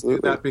want to do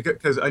that?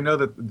 Because I know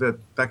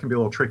that can be a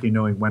little tricky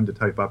knowing when to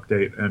type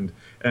update,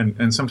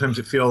 and sometimes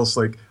it feels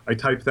like I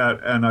type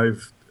that and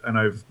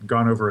I've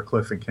gone over a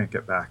cliff and can't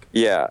get back.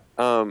 Yeah.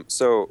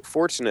 So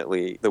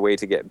fortunately, the way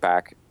to get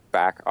back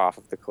off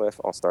of the cliff,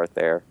 I'll start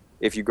there.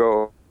 If you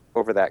go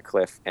over that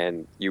cliff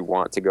and you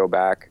want to go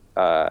back,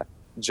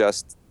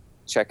 just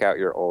check out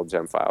your old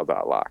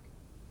gemfile.lock.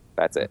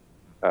 That's it.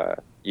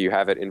 You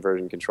have it in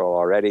version control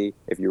already.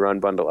 If you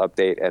run bundle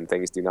update and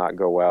things do not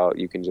go well,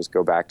 you can just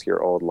go back to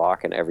your old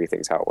lock and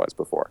everything's how it was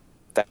before.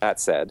 That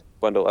said,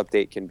 bundle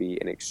update can be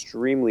an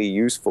extremely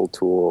useful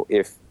tool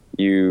if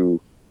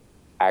you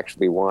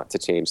actually want to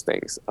change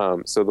things.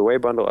 So the way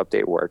bundle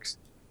update works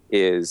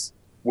is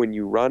when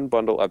you run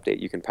bundle update,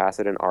 you can pass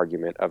it an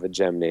argument of a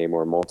gem name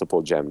or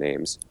multiple gem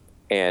names,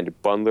 and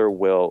bundler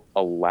will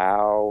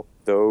allow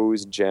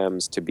those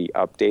gems to be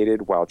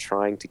updated while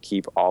trying to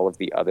keep all of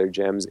the other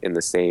gems in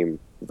the same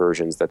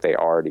versions that they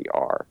already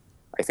are.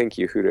 I think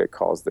Yehuda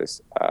calls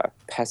this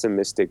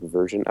pessimistic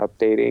version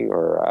updating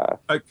or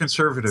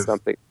conservative.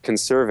 Something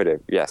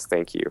conservative. Yes,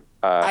 thank you.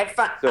 I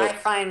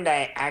find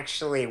I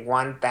actually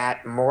want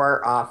that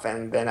more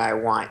often than I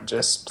want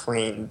just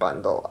plain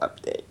bundle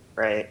update,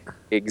 right?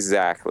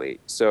 Exactly.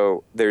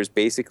 So there's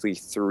basically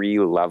 3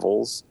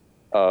 levels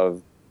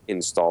of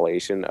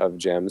installation of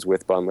gems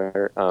with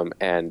bundler,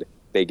 and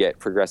they get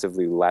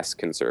progressively less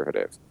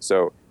conservative.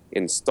 So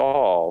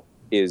install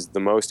is the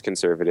most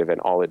conservative, and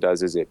all it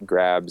does is it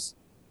grabs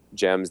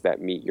gems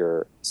that meet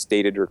your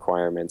stated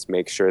requirements,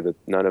 makes sure that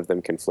none of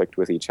them conflict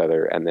with each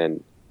other, and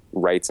then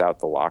writes out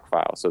the lock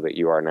file so that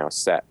you are now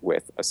set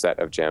with a set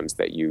of gems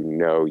that you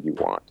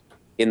want.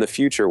 In the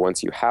future,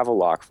 once you have a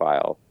lock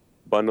file,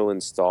 bundle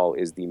install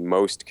is the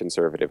most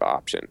conservative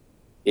option.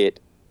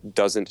 It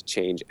doesn't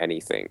change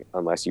anything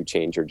unless you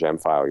change your gem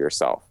file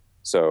yourself.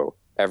 So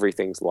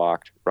everything's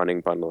locked.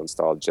 Running bundle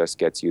install just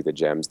gets you the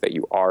gems that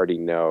you already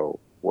know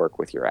work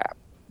with your app.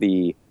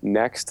 The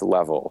next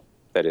level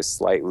that is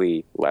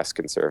slightly less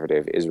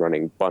conservative is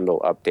running bundle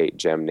update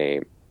gem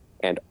name,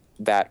 and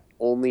that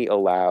only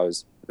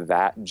allows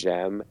that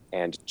gem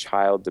and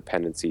child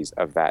dependencies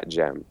of that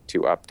gem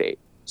to update.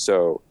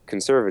 So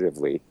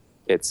conservatively,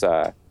 it's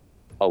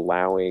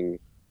allowing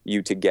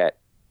you to get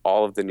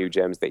all of the new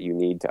gems that you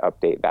need to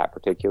update that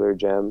particular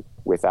gem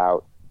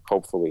without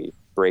hopefully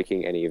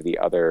breaking any of the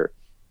other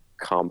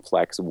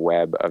complex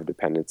web of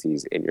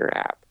dependencies in your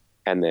app.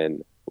 And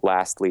then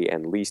lastly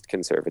and least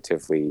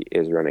conservatively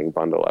is running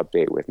bundle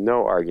update with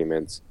no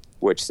arguments,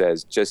 which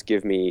says just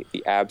give me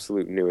the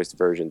absolute newest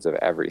versions of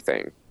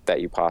everything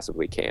that you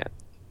possibly can.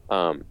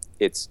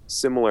 It's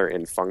similar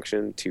in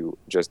function to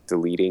just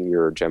deleting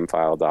your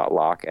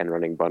gemfile.lock and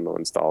running bundle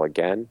install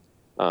again,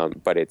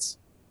 but it's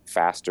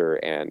faster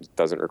and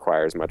doesn't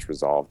require as much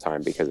resolve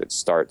time because it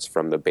starts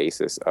from the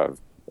basis of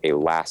a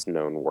last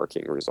known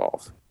working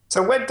resolve.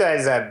 So what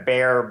does a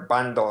bare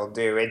bundle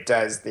do? It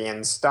does the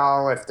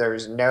install if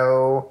there's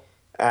no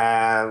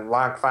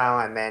log file,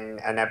 and then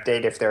an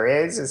update if there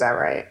is. Is that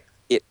right?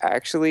 It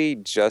actually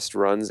just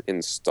runs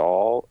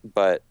install,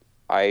 but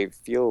I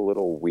feel a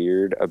little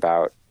weird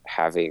about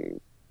having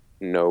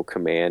no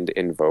command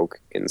invoke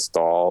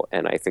install,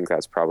 and I think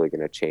that's probably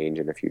going to change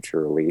in a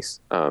future release.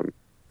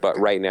 But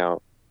right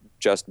now,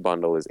 just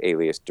bundle is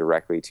aliased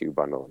directly to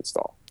bundle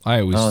install. I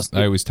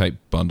always type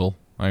bundle.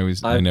 I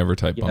never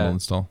type bundle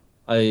install.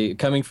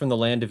 Coming from the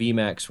land of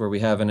Emacs, where we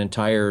have an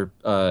entire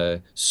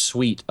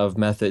suite of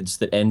methods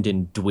that end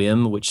in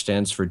dwim, which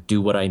stands for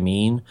do what I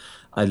mean.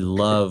 I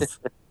love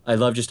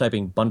just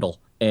typing bundle,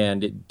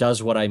 and it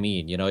does what I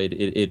mean.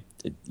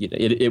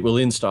 It will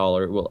install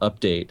or it will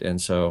update,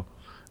 and so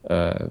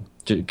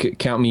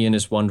count me in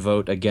as one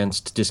vote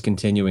against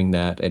discontinuing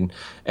that. And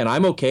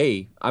I'm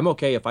okay.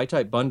 If I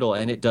type bundle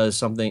and it does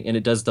something, and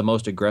it does the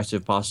most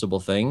aggressive possible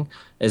thing,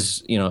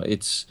 as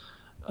it's.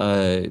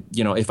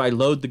 If I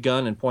load the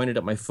gun and point it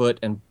at my foot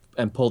and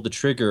pull the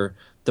trigger,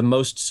 the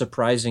most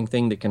surprising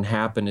thing that can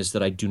happen is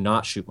that I do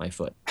not shoot my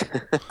foot.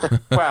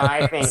 Well,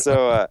 I think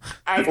so.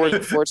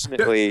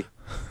 Fortunately,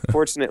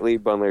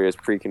 bundler is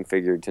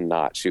pre-configured to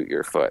not shoot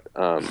your foot.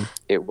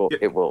 It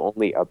will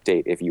only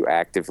update if you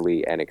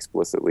actively and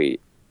explicitly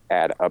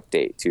add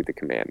update to the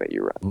command that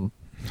you run.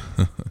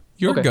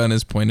 Your gun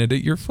is pointed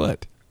at your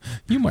foot.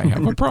 You might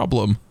have a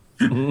problem.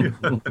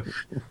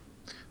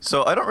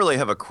 So I don't really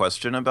have a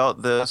question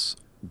about this,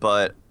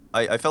 but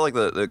I felt like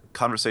the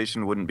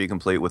conversation wouldn't be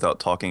complete without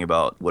talking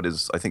about what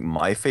is, I think,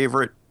 my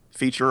favorite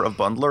feature of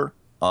Bundler,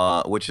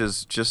 which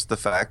is just the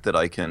fact that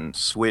I can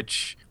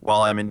switch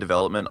while I'm in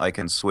development. I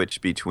can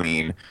switch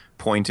between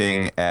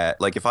pointing at,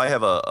 like, if I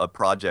have a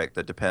project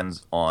that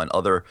depends on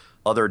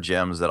other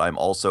gems that I'm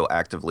also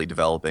actively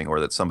developing, or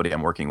that somebody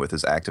I'm working with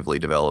is actively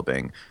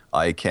developing,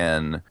 I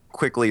can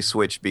quickly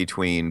switch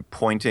between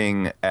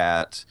pointing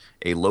at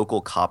a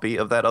local copy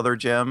of that other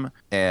gem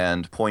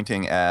and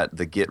pointing at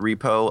the Git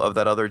repo of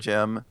that other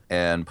gem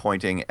and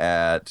pointing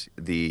at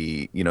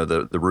the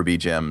Ruby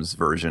gems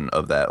version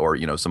of that, or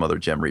some other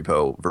gem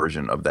repo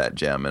version of that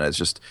gem. And it's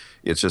just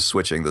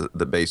switching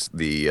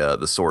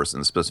the source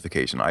and the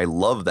specification. I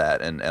love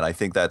that, and I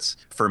think that's,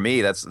 for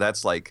me,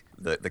 that's like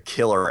the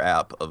killer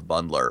app of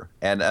Bundler.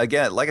 And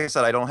again, like I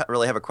said, I don't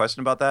really have a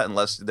question about that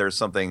unless there's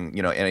something,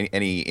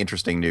 any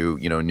interesting new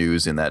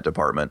news in that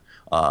department.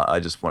 I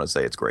just want to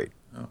say it's great.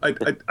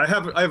 I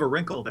have a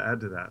wrinkle to add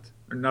to that.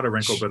 Not a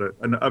wrinkle, but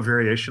a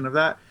variation of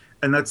that.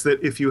 And that's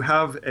that if you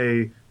have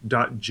a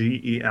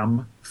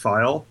 .gem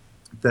file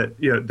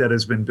that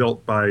has been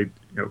built by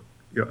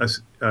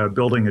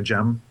building a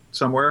gem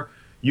somewhere,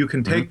 you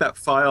can take that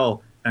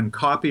file and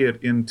copy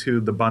it into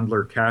the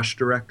Bundler cache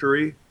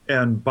directory,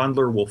 and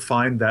Bundler will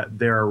find that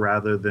there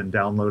rather than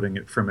downloading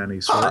it from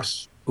any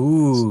source.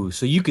 Ooh,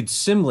 so you could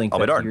symlink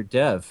that to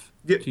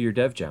your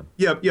dev gem.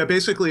 Yeah.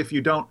 Basically, if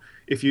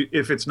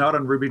it's not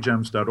on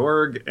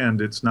rubygems.org and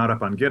it's not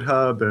up on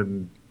GitHub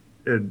and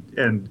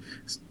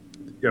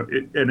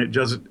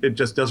it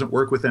just doesn't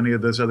work with any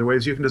of those other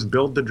ways, you can just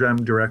build the gem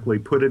directly,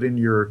 put it in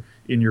your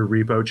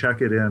repo, check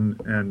it in,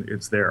 and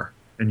it's there,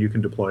 and you can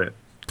deploy it.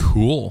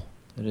 Cool.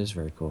 That is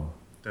very cool.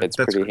 It's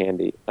pretty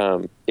handy.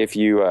 If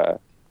you,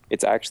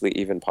 it's actually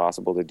even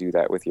possible to do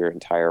that with your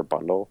entire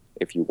bundle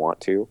if you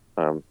want to.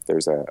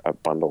 There's a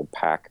bundle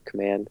pack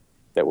command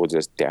that will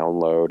just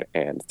download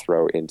and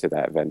throw into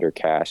that vendor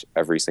cache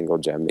every single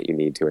gem that you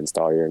need to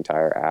install your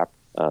entire app.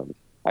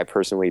 I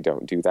personally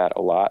don't do that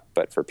a lot,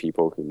 but for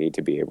people who need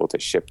to be able to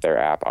ship their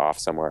app off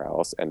somewhere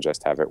else and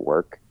just have it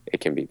work,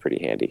 it can be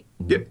pretty handy.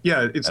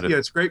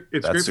 It's great.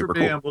 It's great for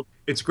being able.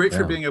 It's great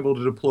for being able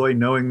to deploy,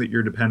 knowing that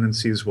your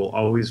dependencies will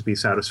always be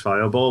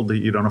satisfiable. That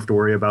you don't have to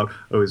worry about,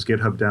 is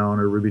GitHub down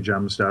or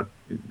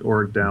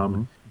rubygems.org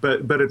down.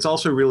 But it's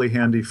also really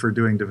handy for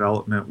doing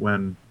development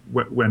when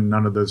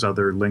none of those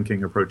other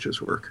linking approaches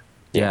work.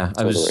 Yeah,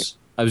 totally.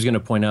 I was going to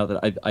point out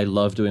that I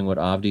love doing what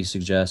Avdi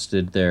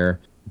suggested there.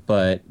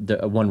 But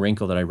the one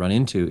wrinkle that I run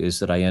into is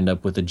that I end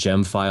up with a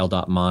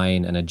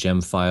gemfile.mine and a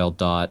gemfile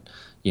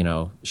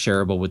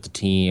shareable with the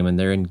team, and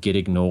they're in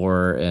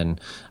gitignore, and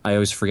I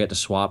always forget to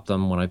swap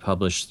them when I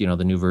publish, the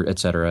new et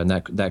cetera, and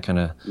that kind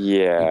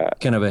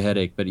of a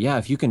headache. But yeah,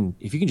 if you can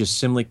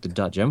just symlink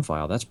the .gem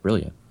file, that's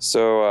brilliant.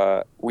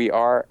 So we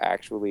are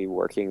actually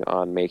working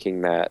on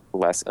making that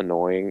less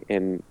annoying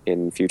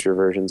in future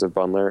versions of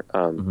Bundler.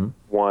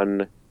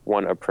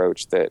 One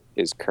approach that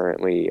is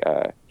currently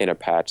in a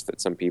patch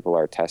that some people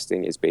are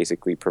testing is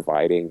basically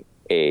providing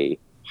a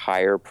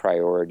higher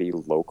priority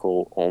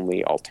local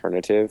only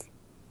alternative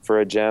for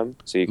a gem.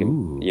 So you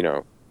can,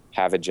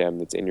 have a gem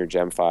that's in your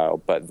gem file,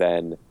 but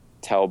then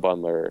tell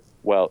Bundler,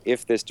 well,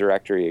 if this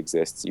directory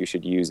exists, you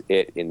should use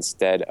it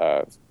instead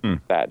of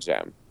that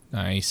gem.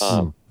 Nice.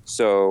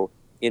 So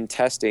in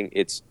testing,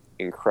 it's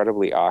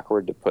incredibly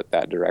awkward to put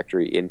that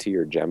directory into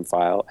your gem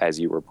file, as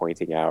you were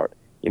pointing out.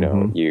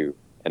 You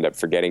end up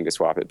forgetting to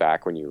swap it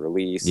back when you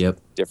release. Yep.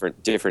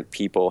 Different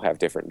people have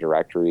different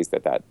directories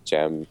that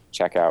gem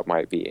checkout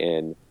might be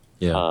in.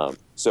 Yeah.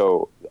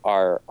 So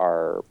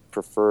our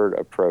preferred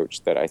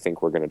approach that I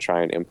think we're going to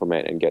try and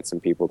implement and get some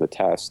people to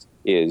test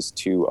is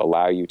to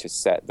allow you to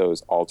set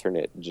those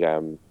alternate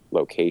gem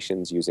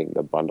locations using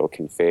the bundle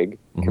config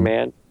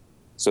command,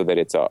 so that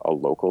it's a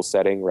local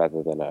setting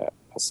rather than a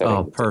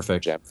setting that's in a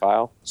gem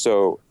file.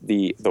 So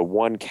the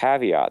one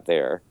caveat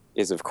there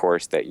is, of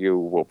course, that you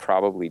will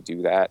probably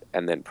do that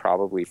and then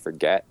probably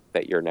forget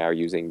that you're now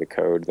using the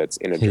code that's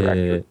in a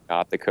directory,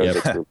 not the code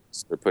that's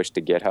released or pushed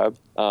to GitHub.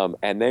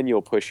 And then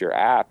you'll push your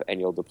app and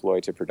you'll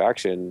deploy to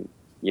production,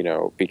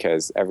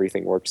 because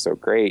everything worked so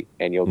great,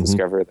 and you'll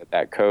discover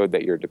that code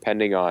that you're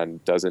depending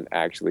on doesn't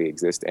actually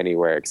exist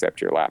anywhere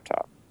except your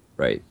laptop.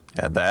 Right.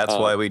 And that's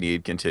why we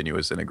need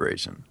continuous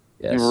integration.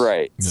 Yes.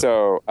 Right. Yep.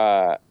 So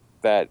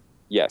that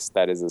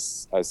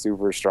is a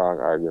super strong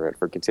argument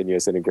for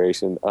continuous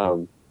integration.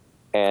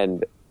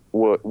 And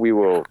we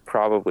will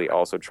probably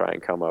also try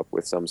and come up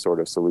with some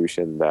sort of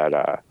solution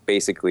that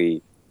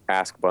basically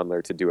ask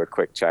Bundler to do a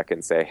quick check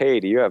and say, hey,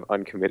 do you have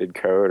uncommitted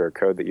code or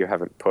code that you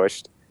haven't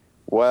pushed?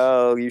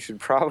 Well, you should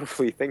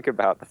probably think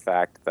about the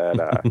fact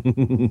that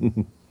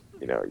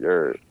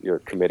you're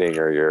committing,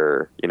 or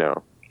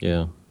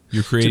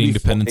you're creating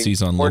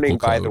dependencies on local code.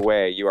 By the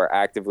way, you are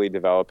actively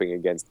developing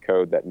against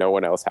code that no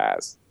one else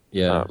has.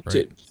 Yeah.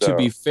 To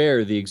be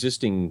fair, the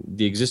existing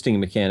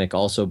mechanic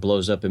also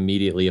blows up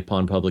immediately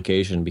upon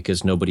publication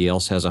because nobody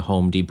else has a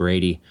home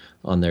dbrady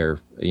on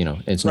their,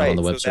 it's not on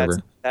the web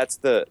server. That's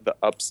the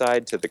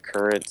upside to the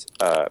current,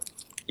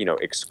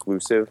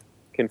 exclusive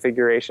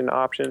configuration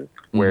option,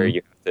 where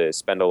you have to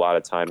spend a lot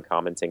of time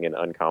commenting and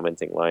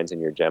uncommenting lines in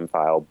your gem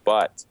file,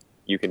 but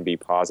you can be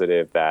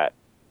positive that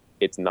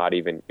it's not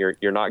even,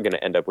 you're not going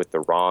to end up with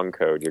the wrong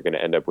code. You're going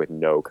to end up with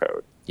no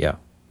code. Yeah.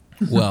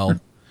 Well,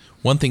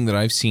 one thing that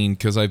I've seen,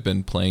 because I've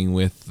been playing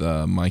with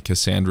my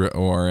Cassandra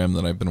ORM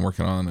that I've been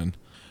working on, and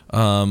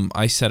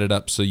I set it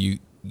up so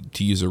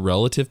to use a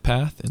relative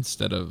path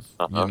instead of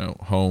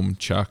home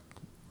chuck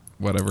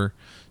whatever.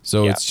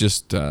 So it's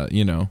just ..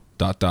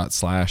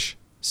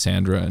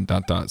 Sandra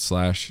and ..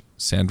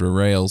 Sandra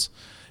Rails,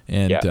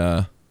 and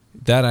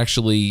that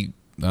actually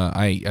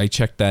I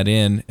checked that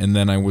in, and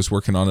then I was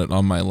working on it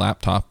on my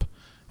laptop,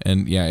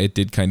 and it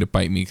did kind of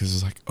bite me because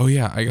it's like, oh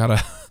yeah, I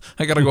gotta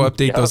go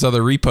update those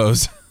other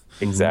repos.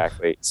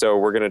 Exactly. So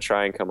we're going to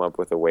try and come up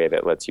with a way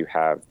that lets you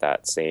have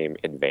that same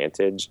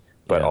advantage,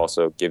 but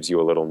also gives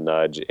you a little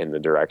nudge in the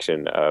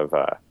direction of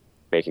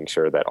making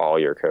sure that all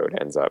your code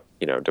ends up,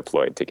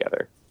 deployed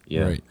together.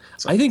 Yeah. Right.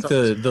 I think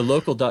the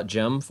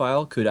local.gem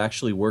file could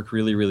actually work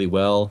really, really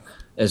well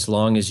as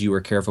long as you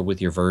were careful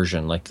with your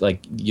version. It's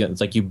like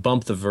you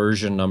bump the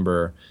version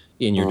number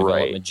in your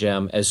development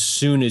gem as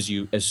soon as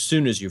you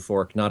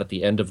fork, not at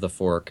the end of the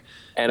fork.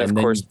 And of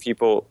course,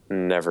 people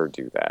never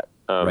do that.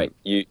 Right.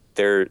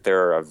 There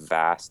are a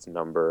vast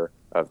number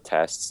of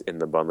tests in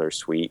the bundler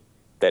suite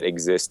that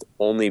exist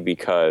only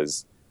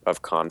because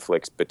of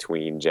conflicts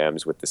between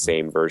gems with the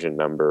same version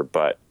number.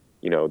 But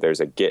there's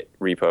a Git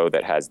repo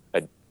that has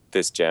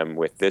this gem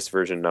with this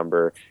version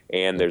number,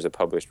 and there's a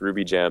published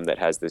Ruby gem that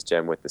has this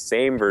gem with the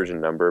same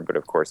version number, but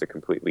of course a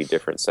completely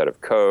different set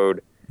of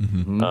code.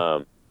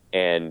 Mm-hmm.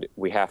 And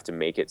we have to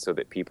make it so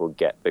that people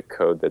get the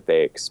code that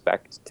they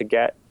expect to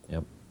get,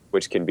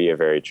 which can be a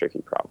very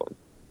tricky problem.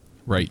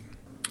 Right.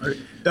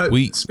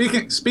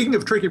 Speaking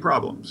of tricky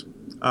problems,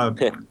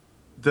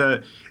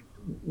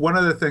 one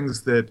of the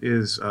things that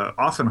is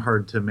often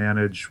hard to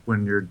manage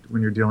when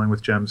you're dealing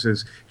with gems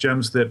is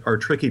gems that are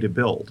tricky to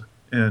build,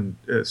 and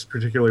it's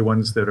particularly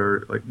ones that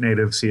are like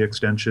native C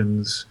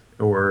extensions,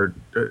 or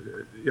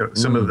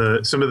some of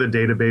the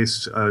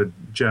database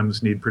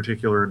gems need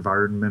particular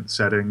environment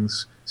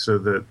settings so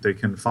that they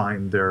can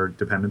find their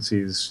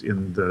dependencies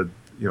in the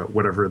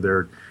whatever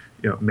their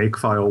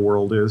makefile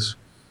world is.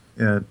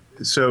 And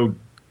so,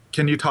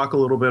 can you talk a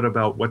little bit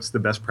about what's the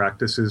best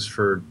practices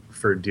for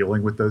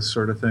dealing with those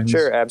sort of things?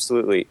 Sure,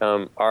 absolutely.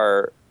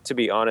 To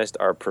be honest,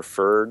 our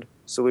preferred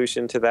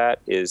solution to that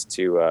is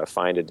to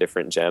find a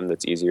different gem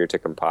that's easier to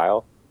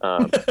compile.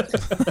 My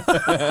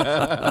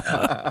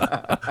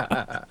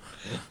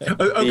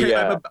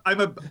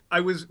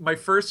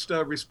first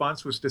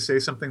response was to say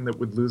something that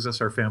would lose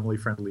us our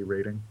family-friendly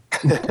rating.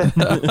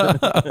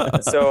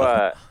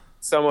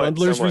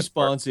 Bundler's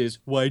response is,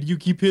 why do you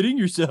keep hitting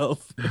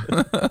yourself?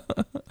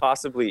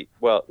 Possibly.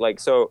 Well,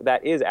 so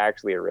that is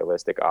actually a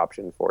realistic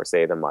option for,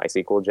 say, the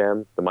MySQL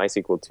gem. The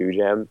MySQL 2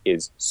 gem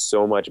is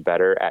so much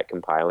better at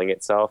compiling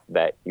itself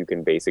that you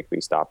can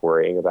basically stop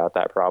worrying about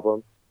that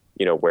problem.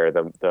 Where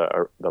the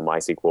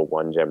MySQL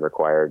 1 gem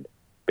required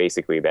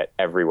basically that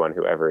everyone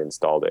who ever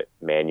installed it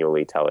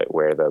manually tell it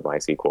where the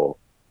MySQL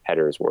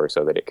headers were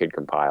so that it could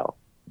compile.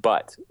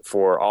 But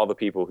for all the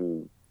people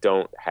who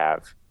don't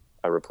have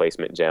a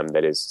replacement gem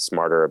that is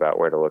smarter about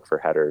where to look for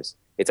headers,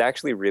 it's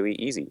actually really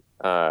easy.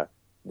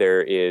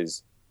 There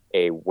is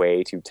a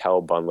way to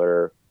tell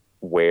Bundler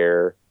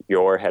where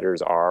your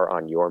headers are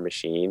on your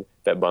machine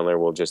that Bundler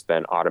will just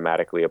then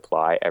automatically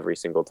apply every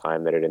single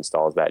time that it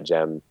installs that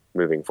gem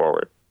moving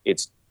forward.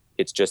 It's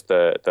just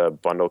the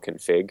bundle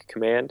config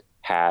command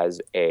has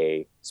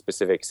a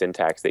specific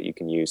syntax that you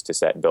can use to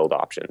set build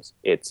options.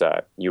 It's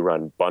you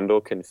run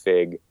bundle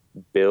config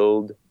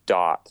build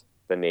dot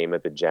the name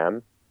of the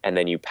gem, and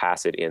then you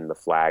pass it in the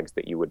flags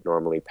that you would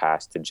normally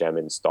pass to gem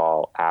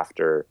install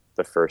after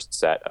the first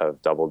set of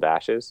double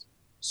dashes.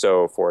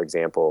 So, for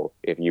example,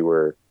 if you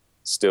were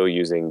still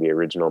using the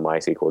original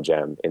MySQL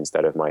gem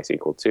instead of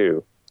MySQL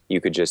 2, you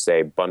could just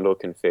say bundle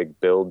config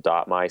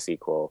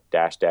build.mysql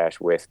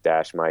 -- with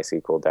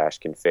 -mysql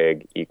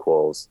 -config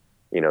equals,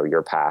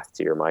 your path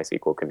to your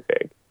MySQL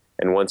config.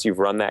 And once you've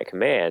run that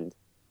command,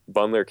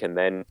 Bundler can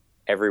then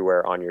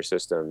everywhere on your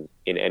system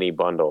in any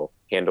bundle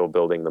handle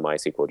building the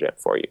MySQL gem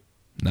for you.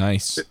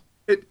 Nice.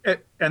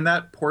 And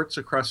that ports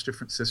across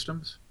different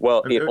systems?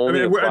 Well, it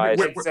only applies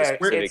to it's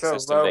specific a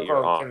system that you're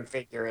local on.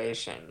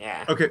 configuration,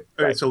 yeah. Okay,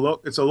 Right. it's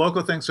a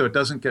local thing, so it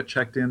doesn't get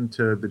checked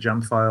into the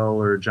gem file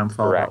or gem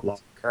file.log.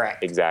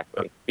 Correct.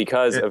 Exactly.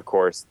 Because, of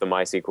course, the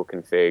MySQL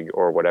config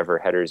or whatever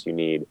headers you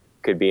need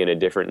could be in a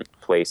different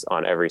place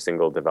on every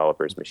single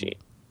developer's machine.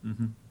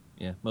 Mm-hmm.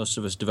 Yeah, most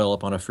of us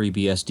develop on a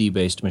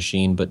FreeBSD-based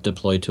machine, but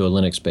deploy to a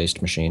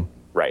Linux-based machine.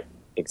 Right.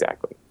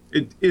 Exactly.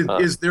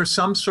 Is there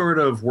some sort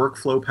of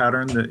workflow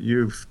pattern that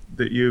you've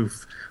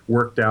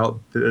worked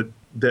out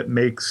that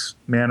makes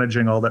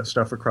managing all that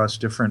stuff across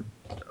different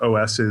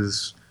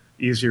OSs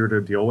easier to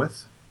deal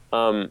with?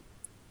 To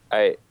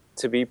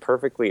be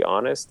perfectly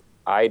honest,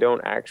 I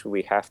don't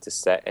actually have to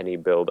set any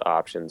build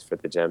options for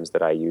the gems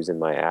that I use in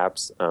my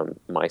apps.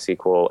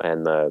 MySQL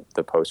and the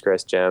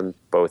Postgres gem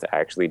both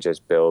actually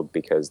just build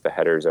because the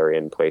headers are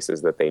in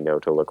places that they know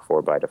to look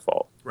for by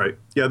default. Right.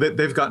 Yeah,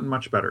 they've gotten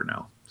much better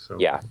now. So.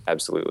 Yeah,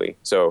 absolutely.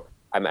 So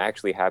I'm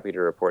actually happy to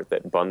report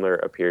that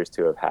Bundler appears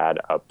to have had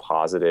a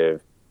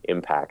positive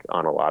impact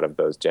on a lot of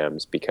those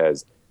gems,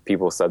 because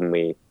people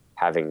suddenly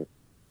having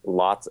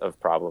lots of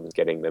problems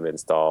getting them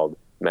installed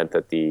meant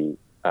that the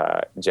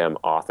gem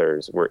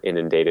authors were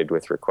inundated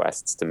with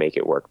requests to make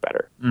it work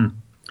better.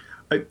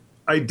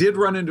 I did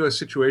run into a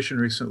situation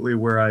recently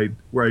where I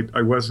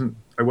wasn't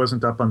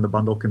up on the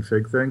bundle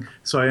config thing,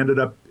 so I ended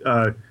up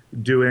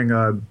doing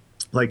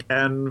like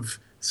env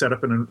set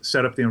up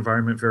the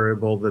environment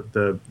variable that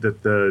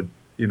the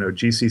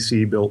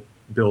GCC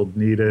build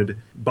needed,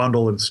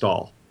 bundle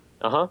install.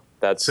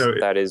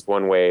 That is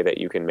one way that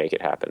you can make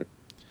it happen.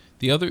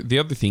 The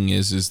other thing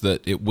is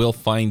that it will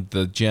find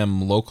the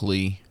gem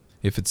locally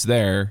if it's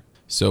there.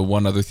 So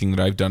one other thing that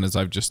I've done is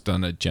I've just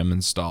done a gem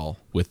install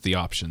with the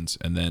options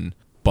and then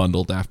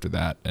bundled after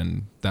that,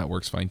 and that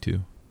works fine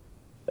too.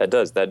 That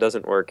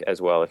doesn't work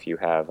as well if you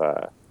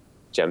have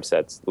gem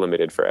sets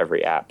limited for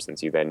every app,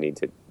 since you then need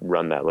to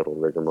run that little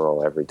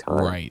rigmarole every time.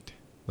 Right,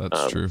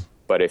 that's true.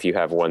 But if you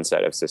have one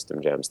set of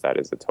system gems, that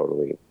is a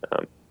totally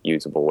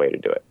usable way to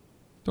do it.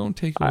 Don't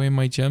take away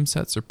my gem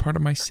sets; they're part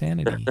of my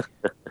sanity.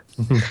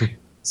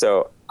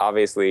 So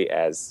obviously,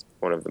 as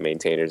one of the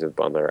maintainers of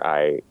Bundler,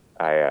 I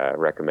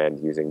recommend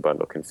using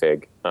bundle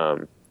config.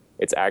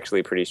 It's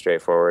actually pretty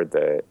straightforward.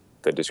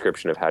 The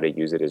description of how to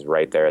use it is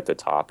right there at the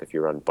top if you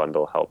run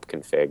bundle help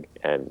config,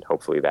 and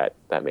hopefully that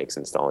makes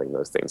installing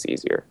those things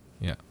easier.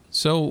 Yeah.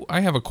 So I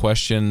have a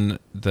question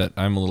that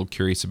I'm a little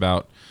curious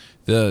about.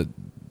 The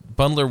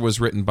Bundler was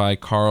written by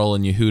Carl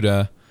and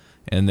Yehuda,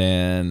 and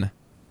then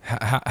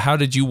how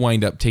did you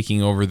wind up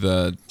taking over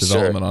the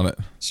development on it?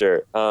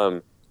 Sure.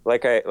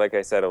 Like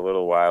I said a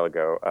little while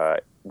ago,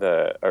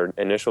 our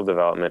initial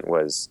development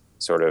was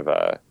sort of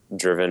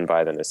driven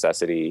by the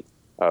necessity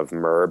of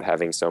MERB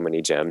having so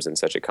many gems and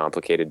such a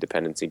complicated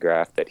dependency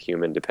graph that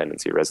human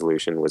dependency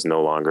resolution was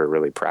no longer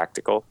really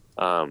practical.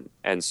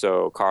 And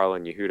so Carl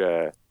and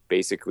Yehuda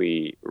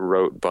basically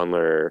wrote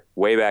Bundler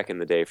way back in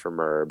the day for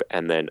MERB,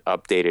 and then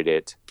updated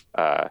it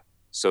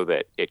so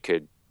that it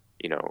could,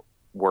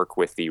 work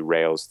with the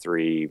Rails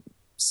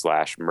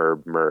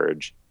 3/MERB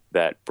merge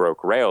that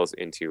broke Rails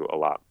into a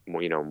lot,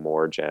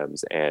 more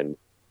gems and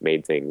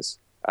made things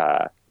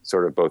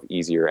sort of both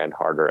easier and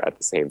harder at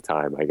the same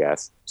time, I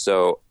guess.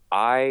 So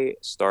I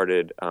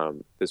started,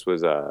 this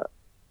was a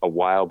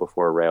while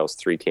before Rails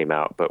 3 came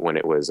out, but when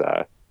it was,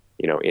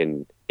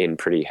 in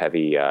pretty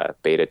heavy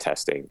beta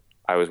testing,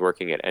 I was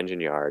working at Engine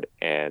Yard,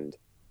 and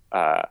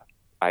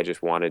I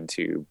just wanted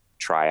to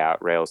try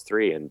out Rails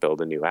 3 and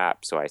build a new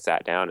app. So I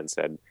sat down and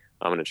said,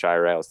 I'm going to try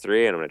Rails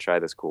 3 and I'm going to try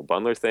this cool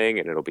bundler thing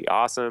and it'll be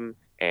awesome.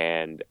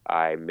 And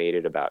I made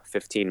it about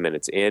 15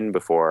 minutes in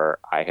before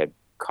I had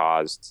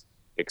caused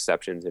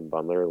exceptions in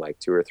Bundler like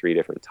 2 or 3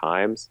 different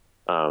times.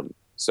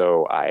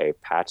 So I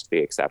patched the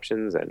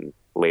exceptions, and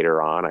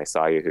later on I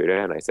saw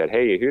Yehuda and I said,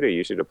 hey, Yehuda,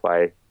 you should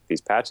apply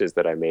these patches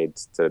that I made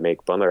to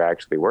make Bundler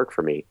actually work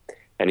for me.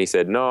 And he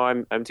said, no,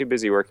 I'm too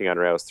busy working on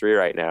Rails 3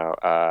 right now.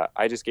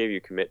 I just gave you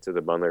commit to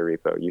the Bundler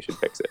repo. You should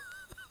fix it.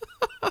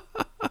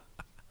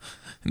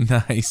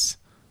 Nice.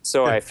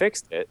 So I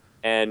fixed it.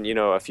 And,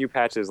 a few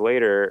patches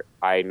later,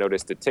 I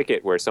noticed a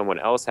ticket where someone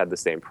else had the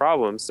same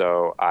problem.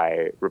 So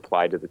I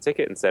replied to the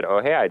ticket and said,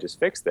 oh, hey, I just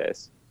fixed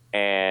this.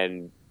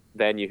 And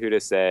then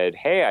Yehuda said,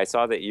 hey, I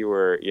saw that you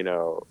were,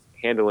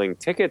 handling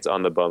tickets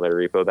on the Bundler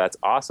repo. That's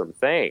awesome.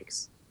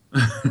 Thanks.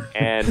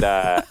 And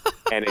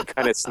it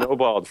kind of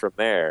snowballed from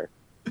there.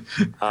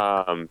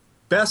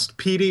 Best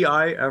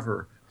PDI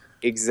ever.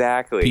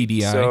 Exactly.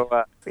 PDI.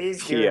 So,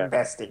 please do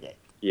investigate.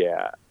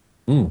 Yeah.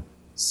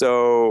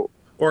 So,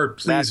 or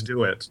please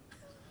do it.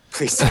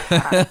 Please.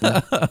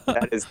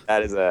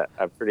 that is a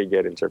pretty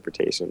good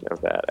interpretation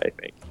of that, I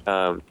think.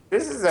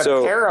 This is a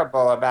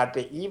parable about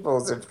the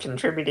evils of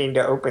contributing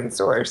to open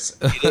source.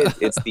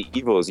 It's the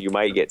evils. You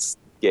might get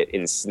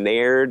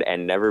ensnared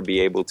and never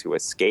be able to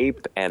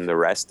escape, and the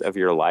rest of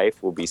your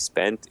life will be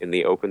spent in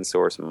the open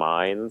source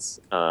mines,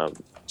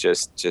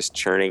 just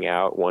churning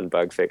out one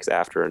bug fix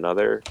after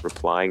another,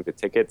 replying to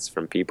tickets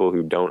from people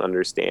who don't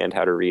understand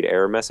how to read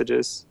error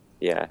messages.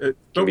 Yeah,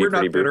 but we're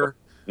not bitter.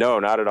 No,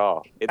 not at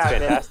all. It's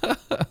fantastic.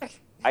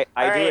 I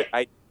do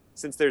it.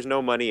 Since there's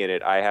no money in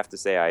it, I have to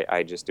say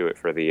I just do it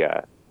for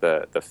the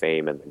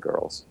fame and the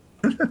girls.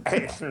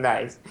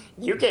 Nice.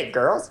 You get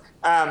girls.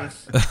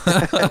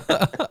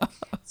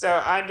 So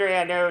Andre,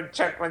 I know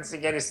Chuck wants to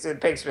get us to the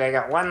picks, but I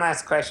got one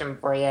last question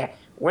for you.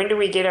 When do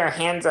we get our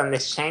hands on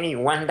this shiny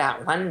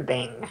 1.1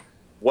 thing?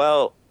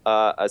 Well,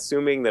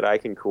 assuming that I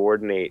can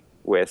coordinate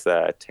with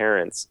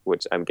Terrence,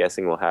 which I'm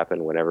guessing will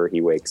happen whenever he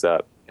wakes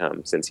up,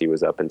 since he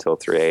was up until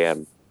 3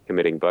 a.m.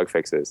 committing bug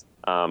fixes.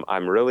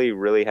 I'm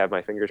really have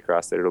my fingers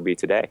crossed that it'll be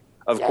today.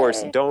 Of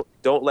course, don't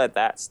let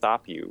that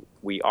stop you.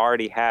 We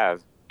already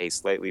have a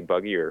slightly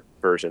buggier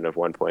version of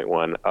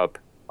 1.1 up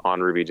on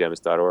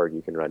rubygems.org.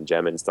 You can run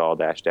gem install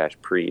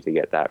 --pre to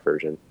get that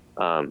version.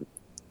 And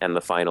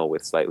the final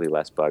with slightly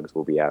less bugs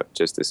will be out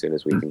just as soon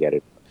as we can get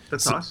it.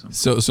 That's awesome.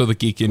 So the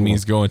geek in me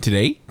is going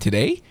today,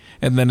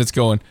 and then it's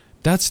going,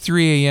 that's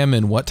 3 a.m.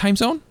 in what time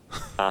zone?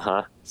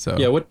 Uh-huh. So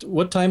Yeah,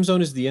 what time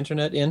zone is the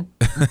internet in?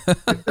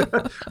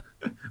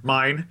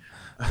 Mine.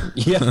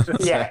 Yeah.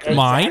 Yeah,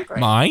 exactly.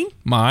 Mine.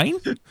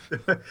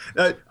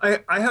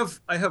 I have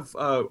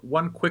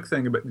one quick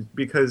thing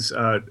because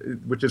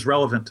which is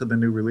relevant to the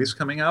new release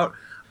coming out.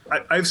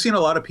 I've seen a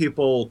lot of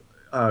people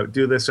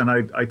do this, and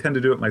I tend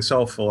to do it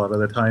myself a lot of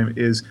the time.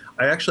 Is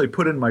I actually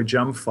put in my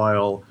gem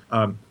file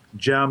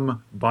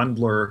gem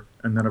bundler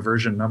and then a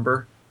version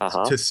number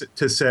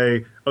to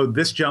say, oh,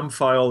 this gem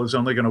file is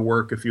only going to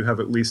work if you have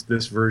at least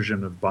this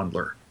version of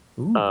bundler.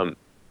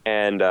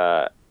 And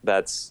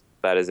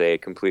that is a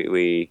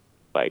completely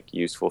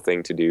useful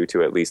thing to do,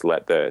 to at least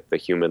let the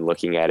human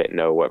looking at it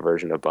know what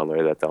version of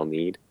bundler that they'll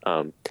need.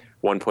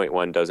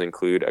 1.1 does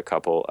include a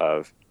couple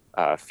of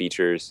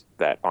features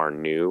that are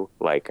new,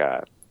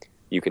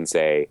 you can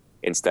say,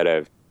 instead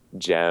of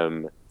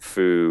gem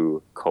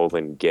foo :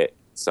 git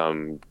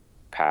some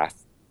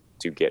path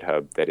to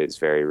GitHub that is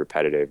very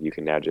repetitive, you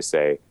can now just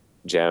say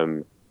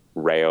gem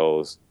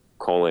rails :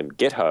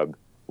 GitHub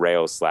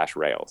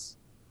rails/rails.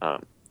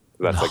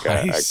 That's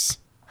nice.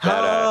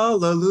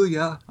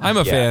 Hallelujah. I'm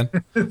a fan.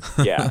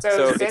 Yeah,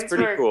 so it's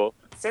pretty cool.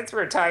 Since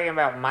we're talking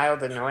about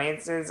mild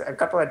annoyances, a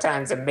couple of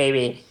times, and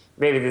maybe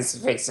this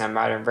is fixed on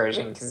modern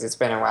version because it's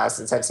been a while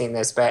since I've seen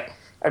this, but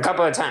a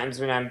couple of times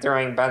when I'm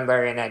throwing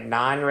bundler in a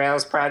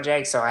non-Rails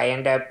project, so I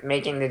end up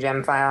making the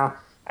gem file,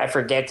 I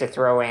forget to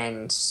throw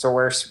in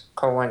source :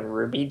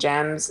 Ruby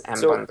gems, and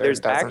So bundler there's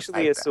doesn't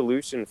actually like a that.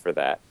 solution for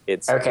that.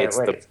 It's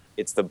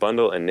the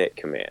bundle init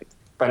command.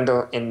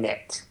 Bundle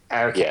init.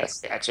 Okay,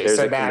 Yes. gotcha. There's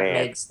So a that command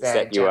makes the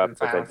set you gem up with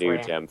file a new for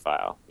you. gem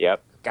file.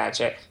 Yep.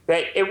 Gotcha.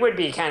 But it would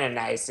be kind of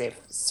nice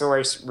if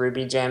source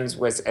Ruby gems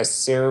was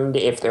assumed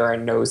if there are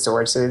no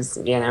sources,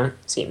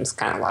 Seems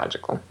kind of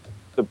logical.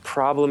 The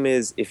problem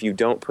is if you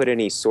don't put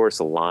any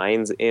source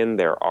lines in,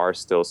 there are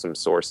still some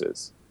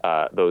sources.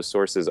 Those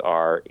sources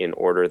are in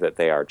order that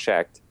they are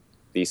checked: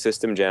 the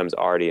system gems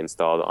already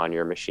installed on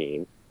your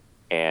machine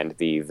and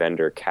the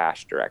vendor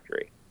cache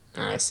directory.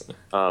 I see.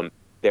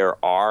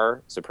 There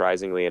are,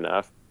 surprisingly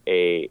enough,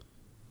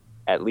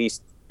 at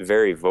least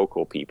very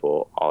vocal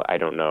people. I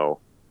don't know,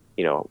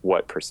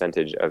 what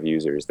percentage of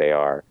users they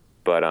are,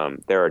 but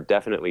there are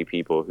definitely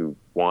people who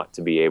want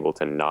to be able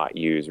to not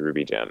use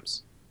Ruby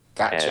gems.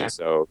 Gotcha. And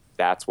so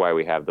that's why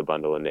we have the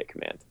bundle init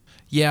command.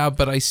 Yeah,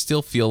 but I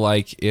still feel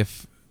like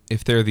if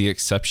they're the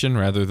exception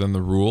rather than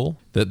the rule,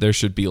 that there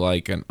should be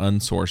an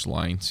unsourced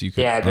line, so you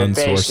can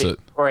unsource it.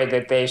 Or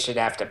that they should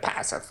have to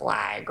pass a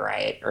flag,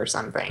 right? Or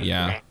something.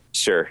 Yeah. Right?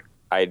 Sure.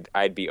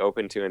 I'd be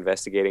open to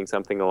investigating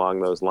something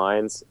along those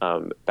lines.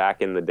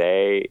 Back in the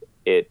day,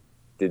 it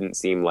didn't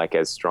seem like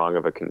as strong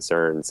of a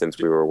concern since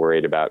we were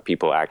worried about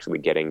people actually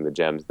getting the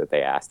gems that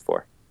they asked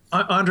for.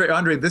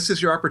 Andre, this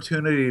is your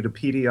opportunity to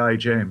PDI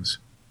James.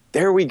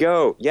 There we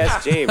go.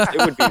 Yes, James. It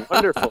would be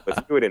wonderful if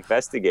you would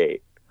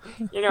investigate.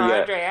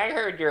 Andre, I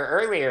heard your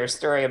earlier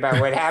story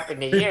about what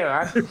happened to you.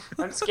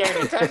 I'm scared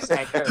to touch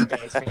that code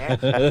base, man.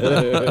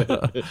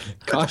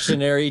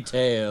 Cautionary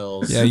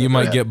tales. Yeah, you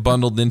might get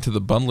bundled into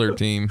the bundler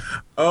team.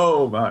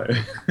 Oh, my.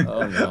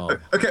 Oh, no.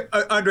 Okay,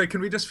 Andre,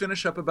 can we just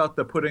finish up about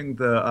putting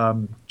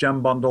the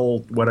gem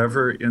bundle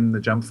whatever in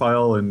the gem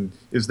file, and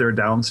is there a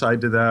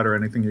downside to that or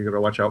anything you got to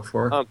watch out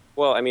for?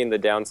 Well, I mean, the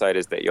downside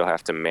is that you'll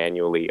have to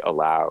manually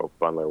allow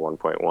bundler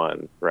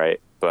 1.1,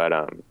 right? But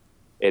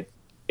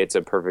it's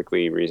a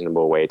perfectly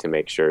reasonable way to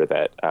make sure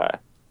that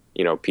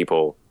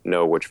people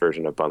know which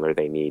version of bundler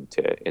they need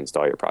to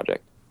install your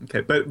project.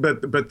 Okay,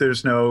 but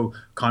there's no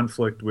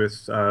conflict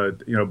with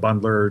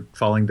bundler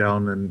falling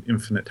down an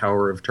infinite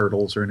tower of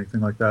turtles or anything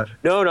like that?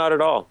 No, not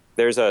at all.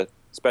 There's a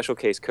special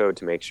case code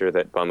to make sure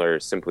that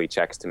bundler simply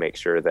checks to make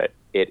sure that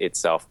it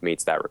itself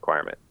meets that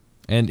requirement.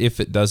 And if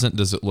it doesn't,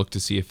 does it look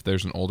to see if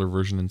there's an older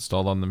version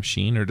installed on the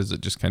machine, or does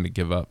it just kind of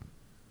give up?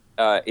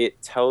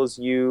 It tells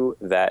you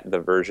that the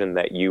version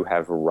that you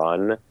have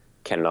run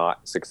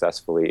cannot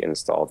successfully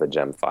install the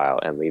gem file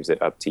and leaves it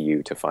up to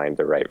you to find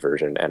the right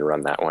version and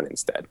run that one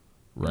instead.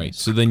 Right.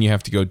 So then you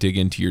have to go dig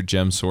into your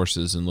gem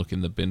sources and look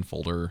in the bin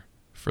folder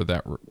for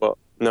that. Well,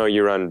 no,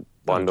 you run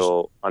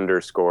bundle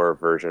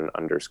 _version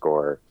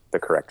 _ the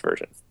correct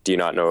version. Do you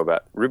not know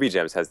about Ruby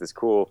Gems has this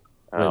cool...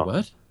 Wait,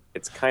 what?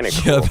 It's kind of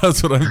cool. Yeah,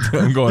 that's what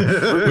I'm going.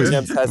 Ruby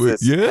Gems has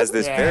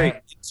this Yeah. very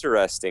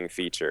interesting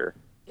feature.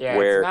 Yeah,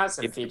 where it's not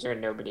some feature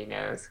nobody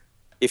knows.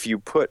 If you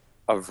put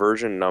a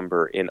version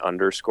number in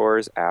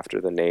underscores after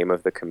the name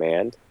of the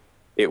command,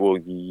 it will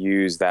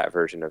use that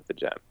version of the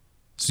gem.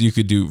 So you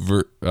could do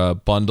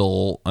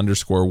bundle _1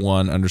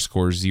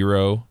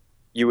 _0.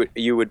 You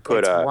would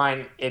put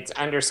it's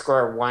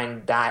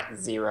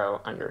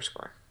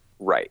 _1.0 .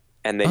 Right,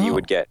 and then you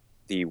would get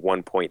the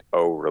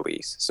 1.0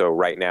 release. So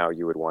right now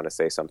you would want to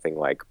say something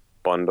like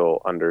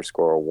bundle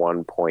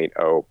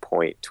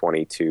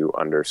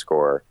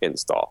 _1.0.22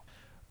 install.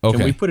 Okay.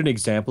 Can we put an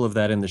example of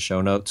that in the show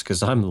notes?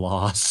 Because I'm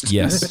lost.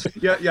 Yes.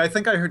 Yeah. I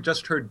think I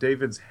just heard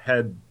David's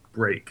head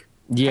break.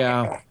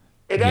 Yeah.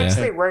 It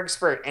actually works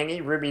for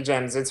any Ruby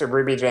Gems. It's a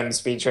Ruby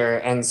Gems feature.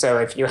 And so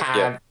if you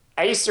have...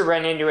 I used to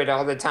run into it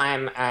all the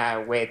time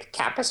with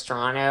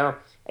Capistrano.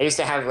 I used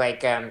to have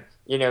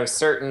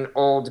certain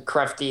old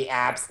crufty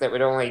apps that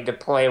would only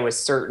deploy with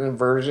certain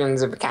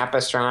versions of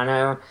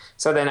Capistrano.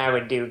 So then I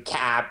would do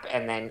cap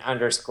and then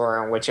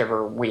underscore on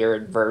whichever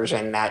weird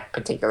version that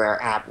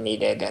particular app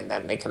needed, and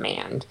then the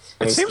command.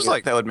 It seems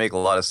like that would make a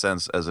lot of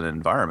sense as an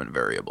environment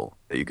variable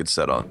that you could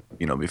set on,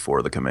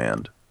 before the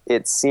command.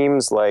 It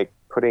seems like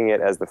putting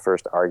it as the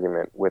first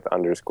argument with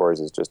underscores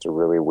is just a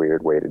really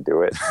weird way to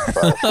do it.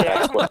 But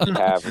that's what we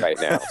have right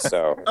now.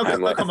 So Okay,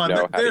 I'm letting come on. you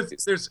know how to use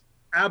it. There's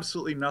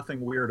absolutely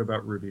nothing weird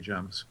about Ruby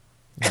gems.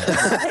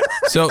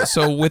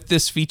 So with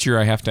this feature,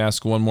 I have to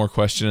ask one more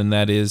question, and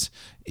that is,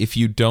 if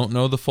you don't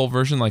know the full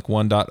version, like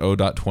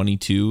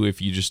 1.0.22,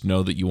 if you just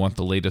know that you want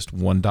the latest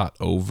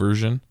 1.0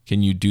 version,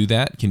 can you do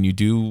that? Can you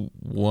do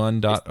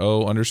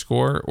 1.0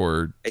 underscore,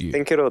 or I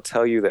think it'll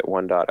tell you that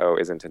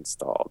 1.0 isn't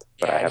installed,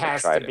 but I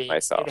haven't tried it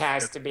myself. It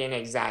has to be an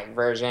exact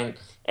version,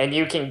 and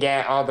you can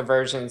get all the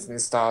versions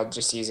installed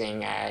just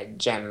using a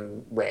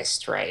gem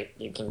list, right?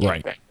 You can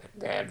get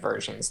the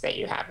versions that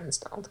you have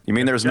installed. You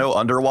mean there's no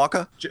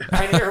Underwaka?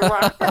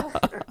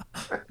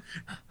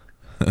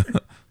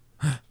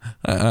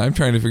 I'm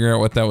trying to figure out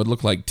what that would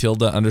look like.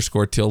 Tilde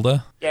underscore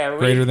tilde. Yeah,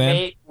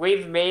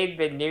 we've made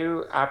the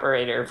new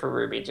operator for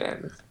Ruby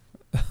gems.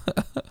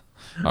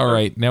 All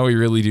right, now we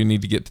really do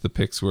need to get to the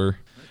picks.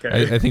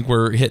 I think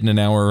we're hitting an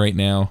hour right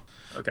now.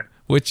 Okay.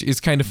 Which is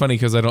kind of funny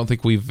because I don't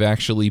think we've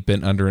actually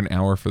been under an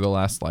hour for the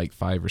last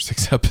 5 or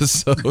 6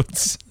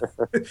 episodes.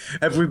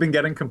 Have we been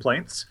getting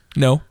complaints?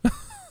 No.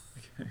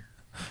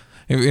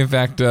 In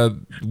fact,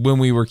 when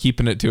we were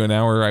keeping it to an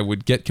hour, I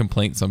would get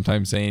complaints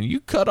sometimes saying, you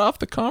cut off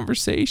the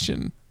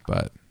conversation.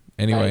 But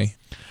anyway,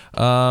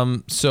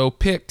 so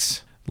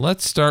picks.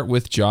 Let's start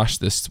with Josh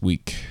this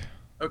week.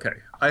 Okay.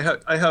 I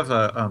have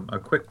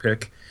a quick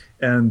pick,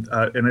 and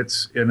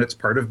it's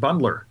part of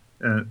Bundler.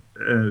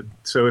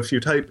 So if you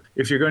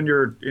go in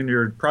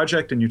your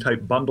project and you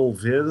type bundle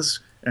viz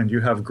and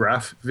you have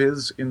graph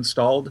viz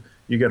installed,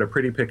 you get a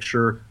pretty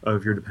picture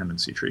of your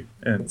dependency tree.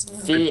 And it's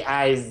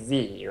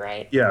VIZ,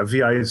 right? Yeah,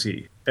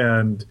 VIZ.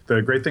 And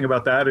the great thing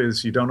about that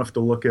is you don't have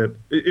to look at,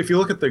 if you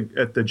look at the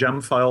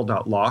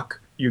gemfile.lock,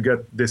 you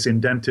get this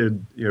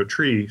indented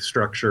tree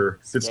structure.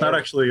 It's not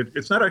actually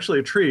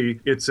a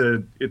tree. It's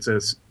a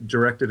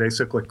directed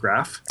acyclic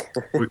graph.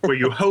 Where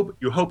you hope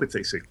it's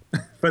acyclic.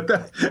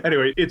 But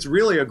anyway, it's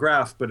really a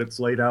graph, but it's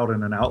laid out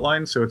in an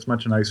outline, so it's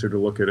much nicer to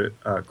look at it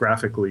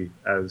graphically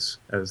as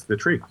the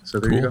tree. So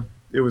there you go.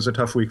 It was a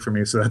tough week for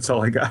me, so that's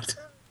all I got.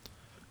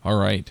 All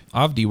right.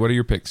 Avdi, what are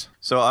your picks?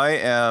 So I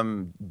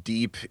am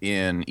deep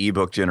in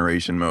ebook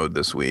generation mode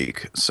this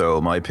week. So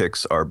my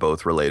picks are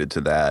both related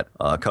to that.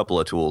 A couple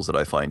of tools that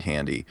I find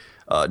handy.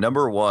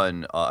 Number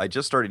one, I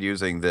just started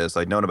using this.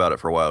 I'd known about it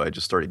for a while. I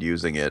just started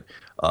using it.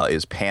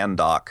 Is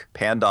Pandoc.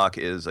 Pandoc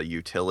is a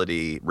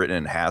utility written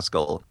in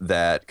Haskell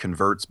that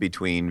converts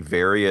between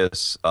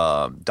various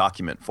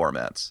document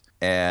formats.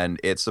 And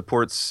it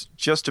supports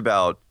just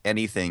about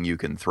anything you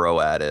can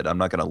throw at it. I'm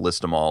not going to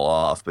list them all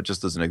off, but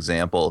just as an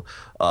example,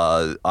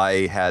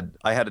 I had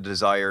a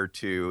desire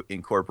to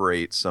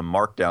incorporate some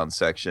Markdown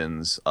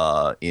sections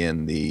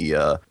in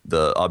the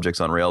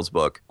Objects on Rails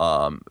book,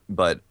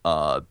 but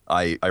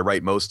I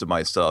write most of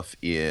my stuff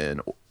in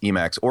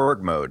Emacs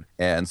org mode,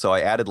 and so I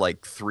added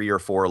 3 or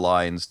 4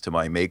 lines to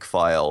my make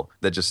file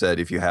that just said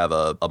if you have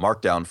a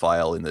Markdown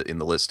file in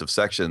the list of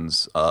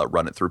sections,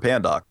 run it through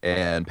Pandoc,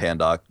 and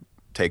Pandoc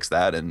takes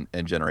that and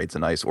generates a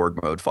nice org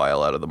mode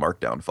file out of the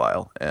Markdown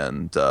file.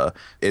 And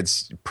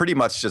it's pretty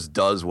much just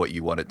does what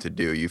you want it to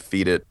do. You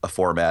feed it a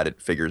format,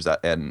 it figures out,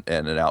 and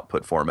an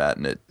output format,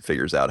 and it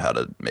figures out how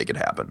to make it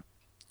happen.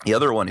 The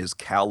other one is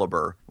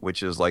Calibre,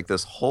 which is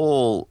this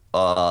whole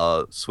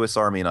Swiss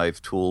Army knife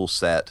tool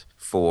set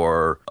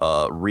for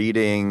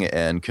reading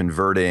and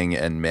converting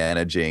and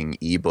managing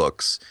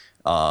ebooks.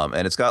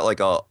 And it's got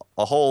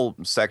a whole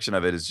section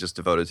of it is just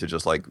devoted to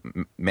just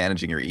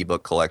managing your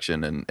ebook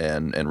collection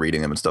and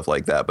reading them and stuff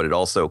like that. But it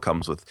also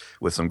comes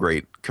with some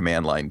great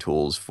command line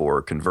tools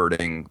for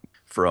converting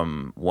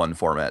from one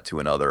format to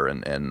another.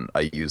 And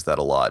I use that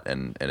a lot.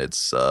 And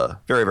it's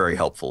very, very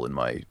helpful in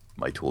my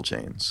tool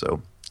chain.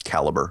 So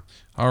Calibre.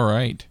 All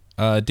right.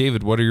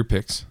 David, what are your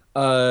picks?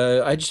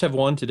 I just have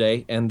one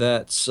today, and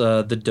that's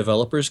The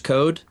Developer's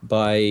Code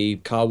by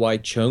Ka-Wai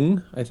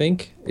Chung, I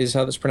think is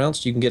how that's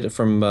pronounced. You can get it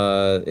from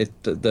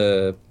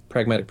the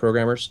Pragmatic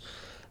Programmers.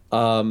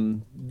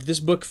 This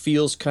book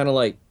feels kind of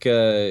like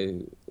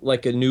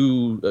a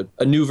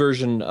new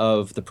version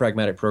of the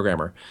Pragmatic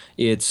Programmer.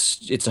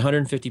 It's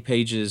 150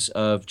 pages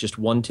of just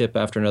one tip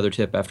after another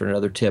tip after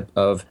another tip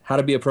of how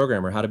to be a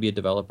programmer, how to be a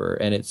developer,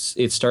 and it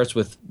starts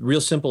with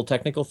real simple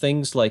technical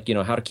things like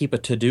how to keep a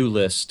to-do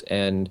list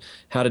and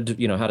how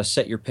to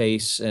set your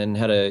pace and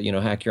how to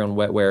hack your own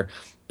wetware.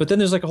 But then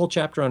there's like a whole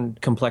chapter on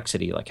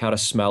complexity, like how to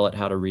smell it,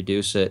 how to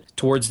reduce it.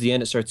 Towards the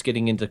end, it starts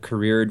getting into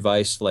career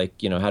advice, like,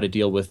 how to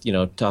deal with,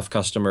 tough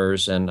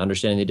customers and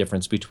understanding the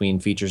difference between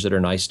features that are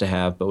nice to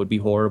have but would be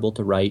horrible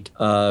to write.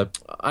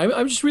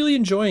 I'm just really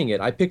enjoying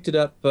it. I picked it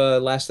up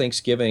last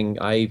Thanksgiving.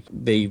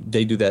 They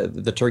do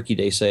the Turkey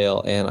Day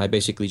sale, and I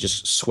basically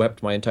just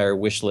swept my entire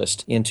wish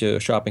list into a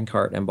shopping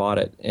cart and bought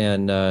it.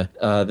 And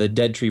the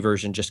Dead Tree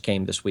version just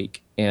came this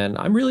week, and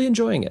I'm really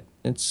enjoying it.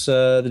 It's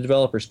the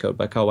Developer's Code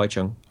by Ka Wai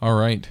Chung. All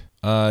right.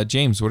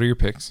 James, what are your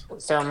picks?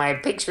 So my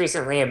picks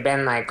recently have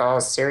been like all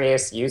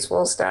serious,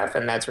 useful stuff,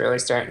 and that's really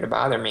starting to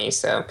bother me.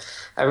 So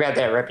I've got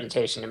that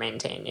reputation to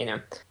maintain,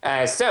 in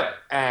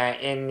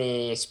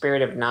the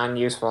spirit of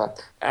non-useful,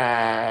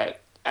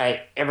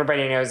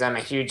 everybody knows I'm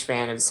a huge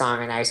fan of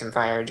Song and Ice and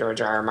Fire,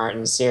 George R. R.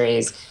 Martin's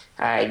series.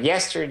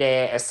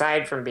 Yesterday,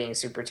 aside from being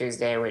Super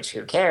Tuesday, which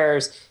who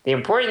cares, the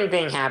important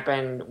thing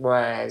happened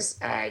was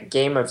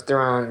Game of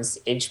Thrones,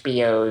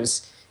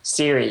 HBO's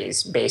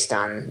series based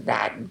on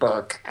that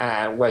book,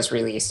 was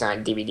released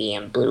on DVD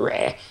and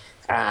Blu-ray.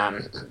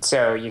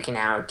 So you can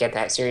now get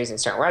that series and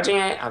start watching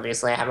it.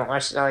 Obviously, I haven't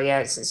watched it all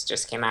yet since it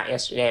just came out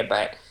yesterday,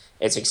 but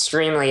it's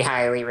extremely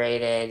highly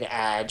rated.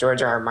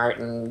 George R. R.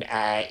 Martin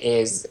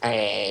is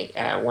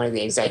one of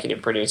the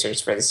executive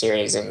producers for the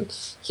series, and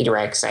he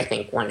directs, I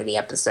think, one of the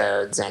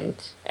episodes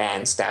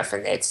and stuff.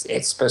 And it's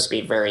supposed to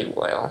be very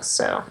loyal,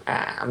 so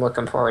I'm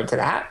looking forward to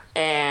that.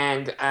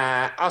 And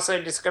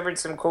also discovered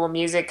some cool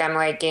music I'm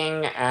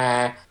liking.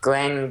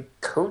 Glenn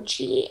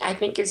Kochi, I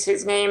think is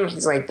his name.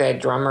 He's like the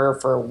drummer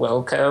for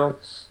Wilco.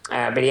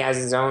 But he has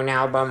his own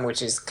album,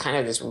 which is kind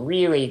of this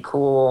really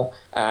cool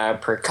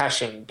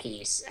percussion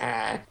piece,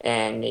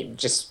 and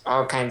just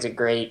all kinds of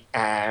great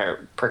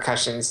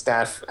percussion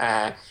stuff.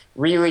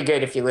 Really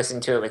good if you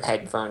listen to it with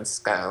headphones. It's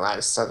got a lot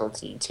of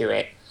subtlety to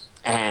it,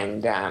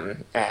 and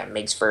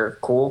makes for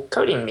cool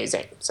coding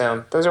music.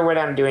 So those are what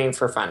I'm doing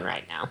for fun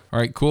right now. All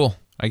right, cool.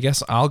 I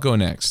guess I'll go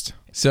next.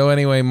 So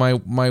anyway, my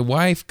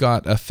wife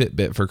got a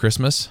Fitbit for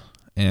Christmas.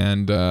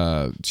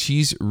 And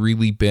she's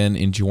really been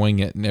enjoying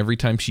it. And every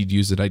time she'd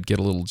use it, I'd get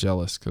a little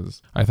jealous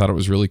because I thought it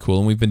was really cool.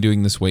 And we've been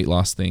doing this weight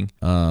loss thing.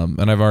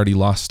 And I've already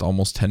lost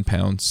almost 10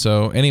 pounds.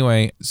 So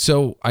anyway,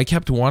 I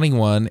kept wanting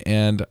one,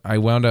 and I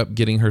wound up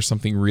getting her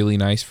something really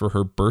nice for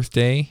her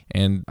birthday.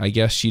 And I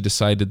guess she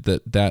decided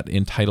that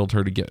entitled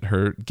her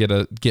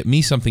to get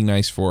me something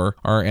nice for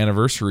our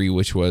anniversary,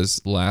 which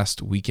was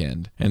last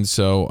weekend. And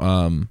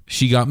so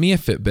she got me a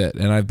Fitbit,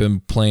 and I've been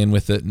playing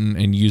with it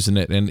and using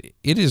it. And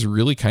it is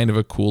really kind of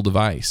a cool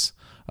device.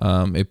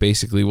 It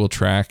basically will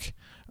track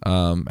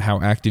how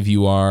active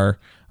you are,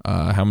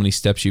 how many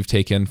steps you've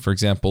taken. For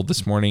example,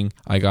 this morning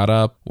I got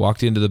up,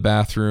 walked into the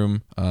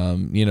bathroom,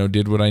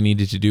 did what I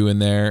needed to do in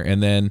there,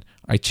 and then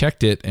I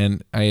checked it,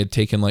 and I had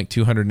taken like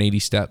 280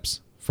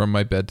 steps from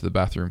my bed to the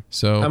bathroom.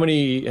 So how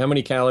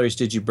many calories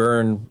did you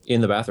burn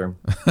in the bathroom?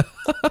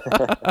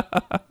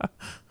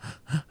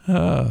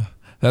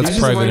 That's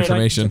private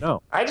information.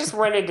 I just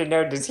wanted to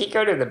know, does he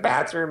go to the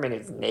bathroom in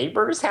his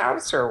neighbor's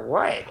house or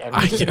what?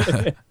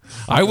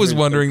 I was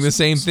wondering the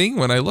same thing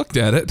when I looked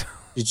at it.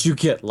 Did you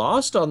get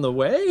lost on the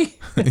way?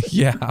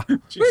 Yeah.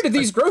 Where did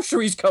these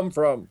groceries come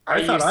from?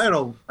 I thought I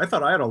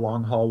had a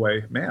long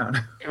hallway,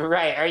 man.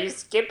 Right. Are you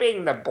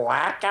skipping the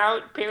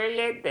blackout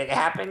period that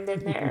happened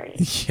in there?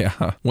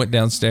 Yeah. Went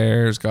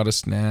downstairs, got a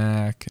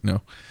snack.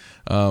 No.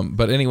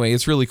 But anyway,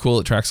 it's really cool.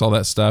 It tracks all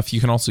that stuff. You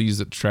can also use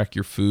it to track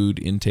your food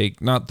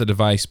intake, not the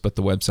device, but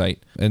the website.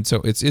 And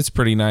so it's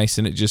pretty nice,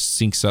 and it just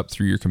syncs up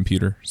through your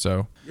computer.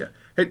 So yeah.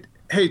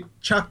 Hey,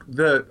 Chuck,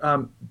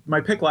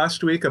 my pick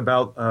last week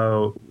about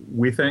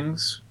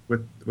WeThings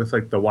with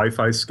like the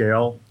Wi-Fi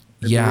scale.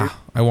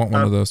 I want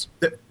one of those.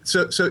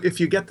 So if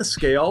you get the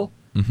scale,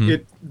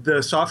 mm-hmm.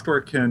 The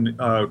software can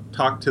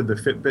talk to the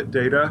Fitbit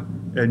data,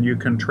 and you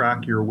can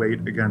track your weight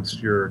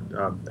against your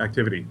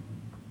activity.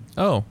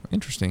 Oh,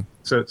 interesting.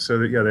 So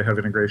that, they have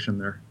integration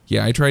there.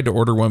 Yeah, I tried to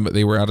order one, but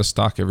they were out of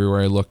stock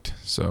everywhere I looked.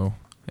 So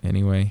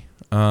anyway,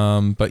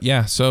 but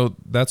yeah, so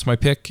that's my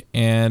pick.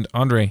 And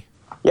Andre.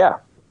 Yeah,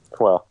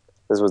 well,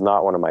 this was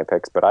not one of my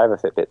picks, but I have a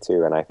Fitbit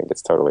too, and I think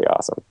it's totally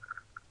awesome.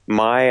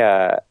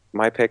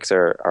 My picks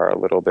are a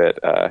little bit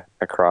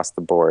across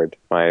the board.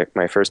 My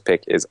first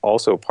pick is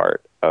also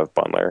part of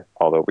Bundler,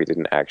 although we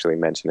didn't actually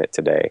mention it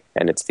today,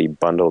 and it's the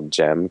bundled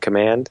gem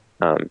command.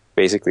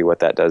 Basically what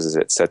that does is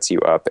it sets you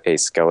up a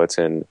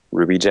skeleton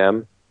Ruby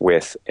gem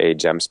with a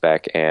gem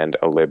spec and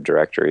a lib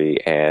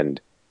directory and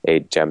a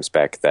gem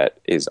spec that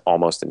is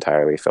almost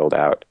entirely filled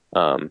out.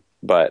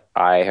 But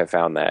I have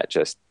found that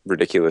just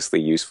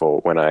ridiculously useful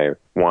when I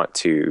want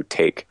to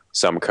take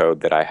some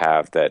code that I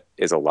have that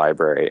is a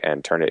library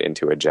and turn it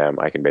into a gem.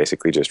 I can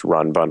basically just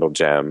run bundle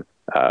gem,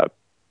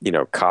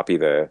 copy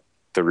the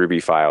Ruby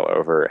file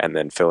over and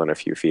then fill in a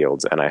few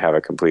fields, and I have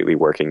a completely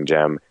working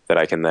gem that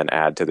I can then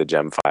add to the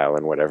gem file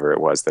and whatever it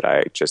was that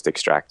I just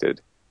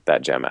extracted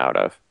that gem out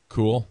of.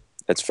 Cool.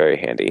 It's very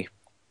handy.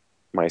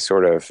 My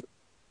sort of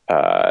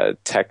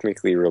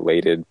technically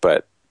related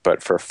but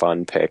for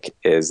fun pick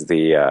is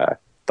the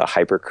the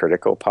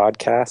Hypercritical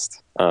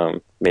podcast.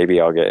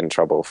 Maybe I'll get in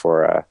trouble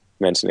for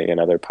mentioning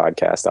another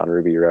podcast on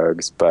Ruby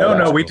Rogues, but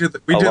no, we do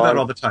that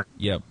all the time.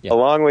 Yep.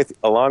 Along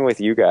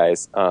with you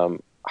guys,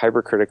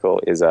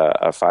 Hypercritical is a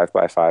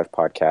 5x5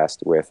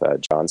 podcast with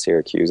John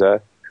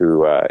Siracusa,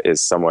 who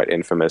is somewhat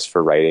infamous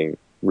for writing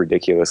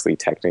ridiculously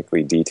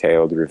technically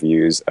detailed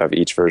reviews of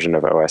each version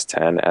of OS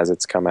X as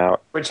it's come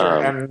out. Which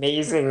are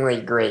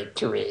amazingly great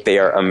to read. They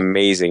are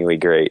amazingly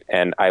great.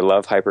 And I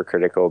love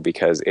Hypercritical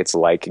because it's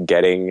like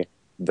getting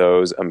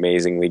those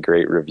amazingly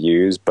great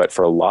reviews, but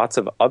for lots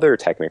of other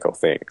technical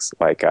things.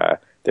 Like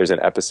there's an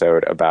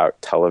episode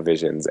about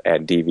televisions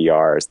and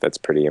DVRs that's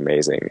pretty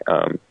amazing.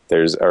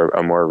 There's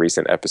a more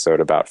recent episode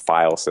about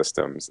file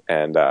systems.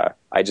 And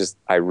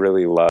I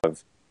really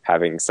love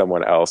having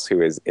someone else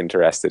who is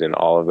interested in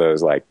all of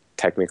those like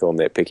technical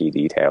nitpicky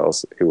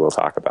details who will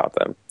talk about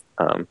them.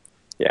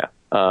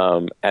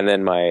 And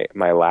then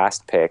my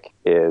last pick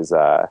is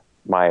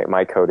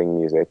my coding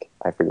music.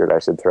 I figured I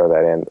should throw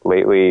that in.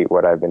 Lately,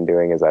 what I've been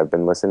doing is I've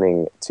been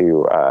listening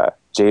to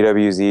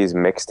JWZ's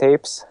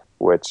mixtapes,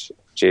 which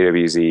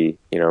JWZ,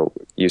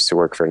 used to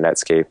work for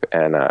Netscape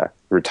and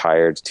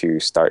retired to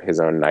start his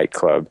own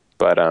nightclub.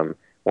 But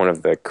one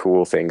of the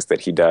cool things that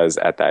he does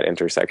at that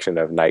intersection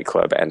of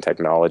nightclub and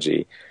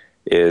technology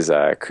is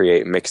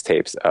create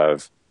mixtapes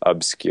of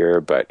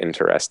obscure but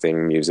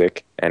interesting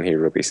music, and he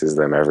releases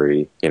them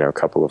every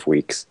couple of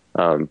weeks.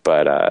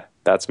 But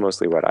that's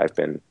mostly what I've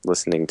been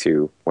listening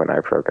to when I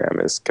program,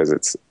 is because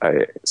it's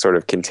a sort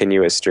of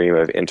continuous stream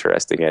of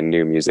interesting and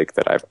new music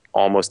that I've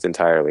almost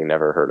entirely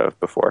never heard of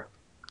before.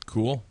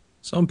 Cool.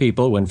 Some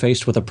people, when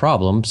faced with a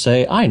problem,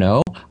 say, I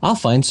know, I'll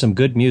find some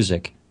good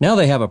music. Now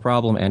they have a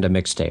problem and a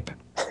mixtape.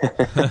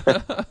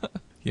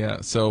 Yeah,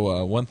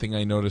 so one thing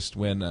I noticed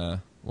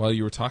while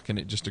you were talking,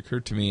 it just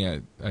occurred to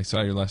me, I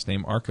saw your last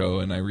name,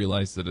 Arko, and I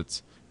realized that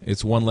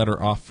it's one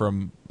letter off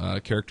from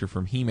a character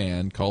from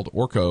He-Man called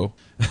Orko.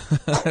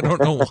 I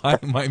don't know why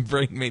my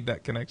brain made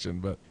that connection,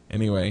 but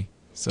anyway.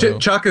 So,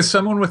 Chuck, as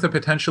someone with a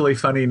potentially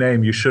funny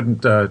name, you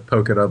shouldn't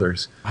poke at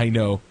others. I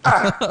know.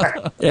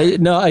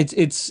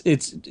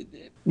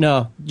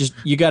 No, just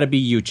you got to be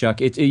you, Chuck.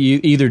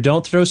 You either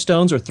don't throw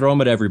stones or throw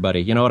them at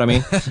everybody. You know what I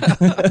mean?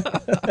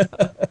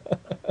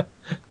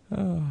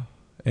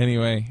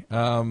 Anyway,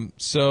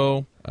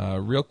 so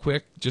real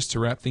quick, just to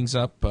wrap things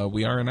up,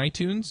 we are in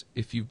iTunes.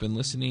 If you've been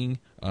listening,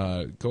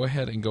 go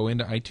ahead and go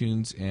into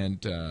iTunes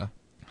and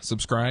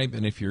subscribe.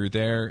 And if you're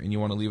there and you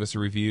want to leave us a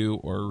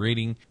review or a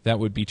rating, that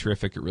would be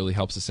terrific. It really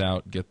helps us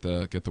out, get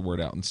the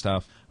word out and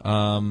stuff.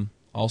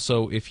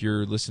 Also, if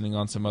you're listening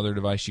on some other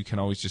device, you can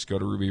always just go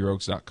to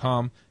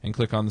rubyrogues.com and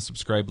click on the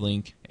subscribe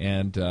link,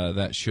 and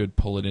that should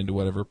pull it into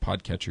whatever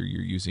podcatcher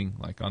you're using,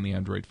 like on the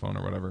Android phone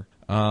or whatever.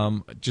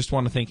 Just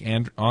want to thank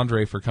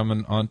Andre for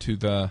coming onto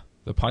the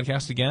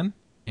podcast again.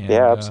 And,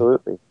 yeah,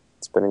 absolutely.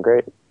 It's been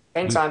great.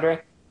 Thanks,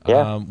 Andre.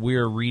 Yeah. We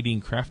are reading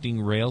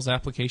Crafting Rails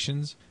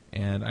applications,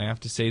 and I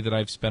have to say that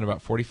I've spent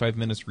about 45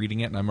 minutes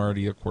reading it, and I'm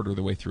already a quarter of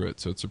the way through it.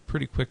 So it's a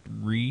pretty quick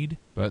read,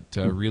 but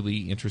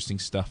really interesting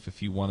stuff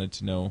if you wanted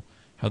to know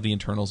how the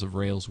internals of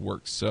Rails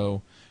works.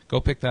 So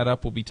go pick that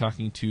up. We'll be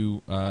talking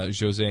to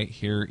Jose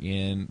here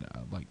in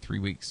like 3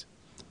 weeks.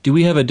 Do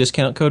we have a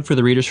discount code for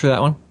the readers for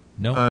that one?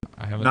 No,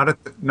 I haven't.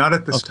 Not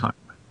at this time.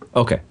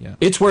 Okay. Yeah.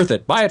 It's worth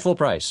it. Buy it full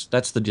price.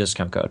 That's the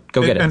discount code.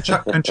 Go get it. And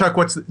Chuck,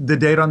 what's the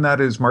date on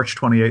that? Is March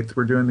 28th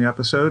we're doing the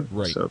episode?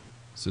 Right.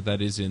 So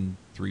that is in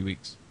 3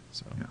 weeks.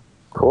 So yeah.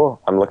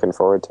 Cool. I'm looking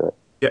forward to it.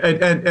 Yeah,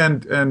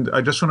 and I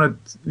just want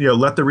to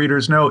let the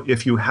readers know,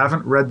 if you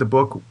haven't read the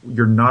book,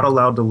 you're not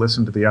allowed to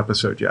listen to the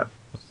episode yet.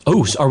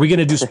 Oh, so are we going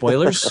to do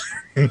spoilers?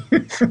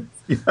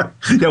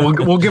 Yeah,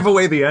 we'll give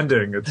away the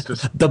ending. It's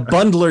just the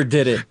bundler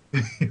did it.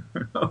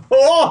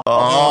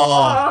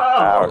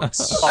 Ouch.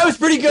 That was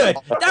pretty good.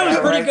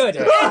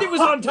 And it was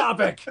on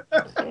topic.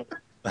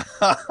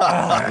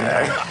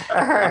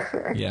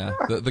 yeah,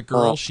 the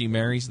girl, she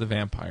marries the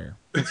vampire.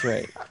 That's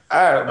right.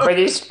 Oh, but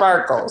he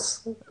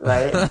sparkles,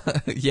 right?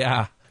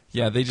 yeah,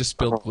 they just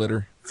spilled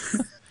glitter.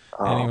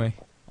 Anyway,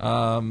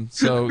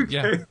 so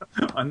yeah. Okay.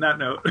 On that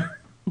note.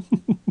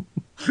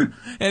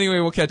 Anyway,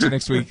 we'll catch you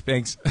next week.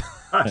 Thanks.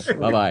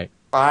 Bye-bye.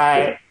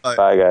 Bye.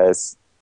 Bye, guys.